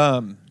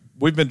 I'm.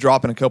 We've been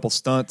dropping a couple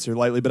stunts here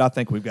lately, but I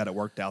think we've got it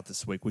worked out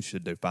this week. We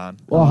should do fine.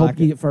 Well, I I hope like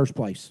you it. get first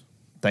place.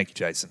 Thank you,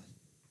 Jason.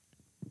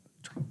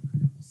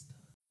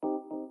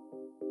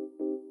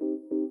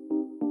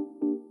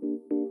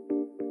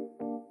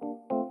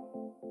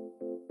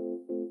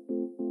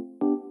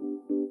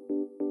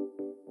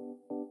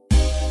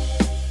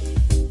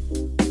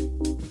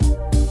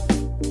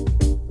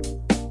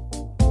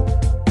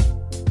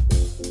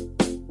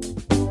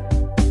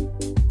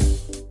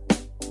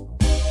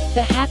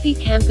 The Happy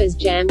Campers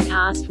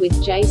Jamcast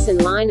with Jason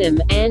Lynham,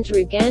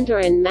 Andrew Gander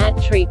and Matt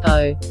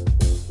Tripo.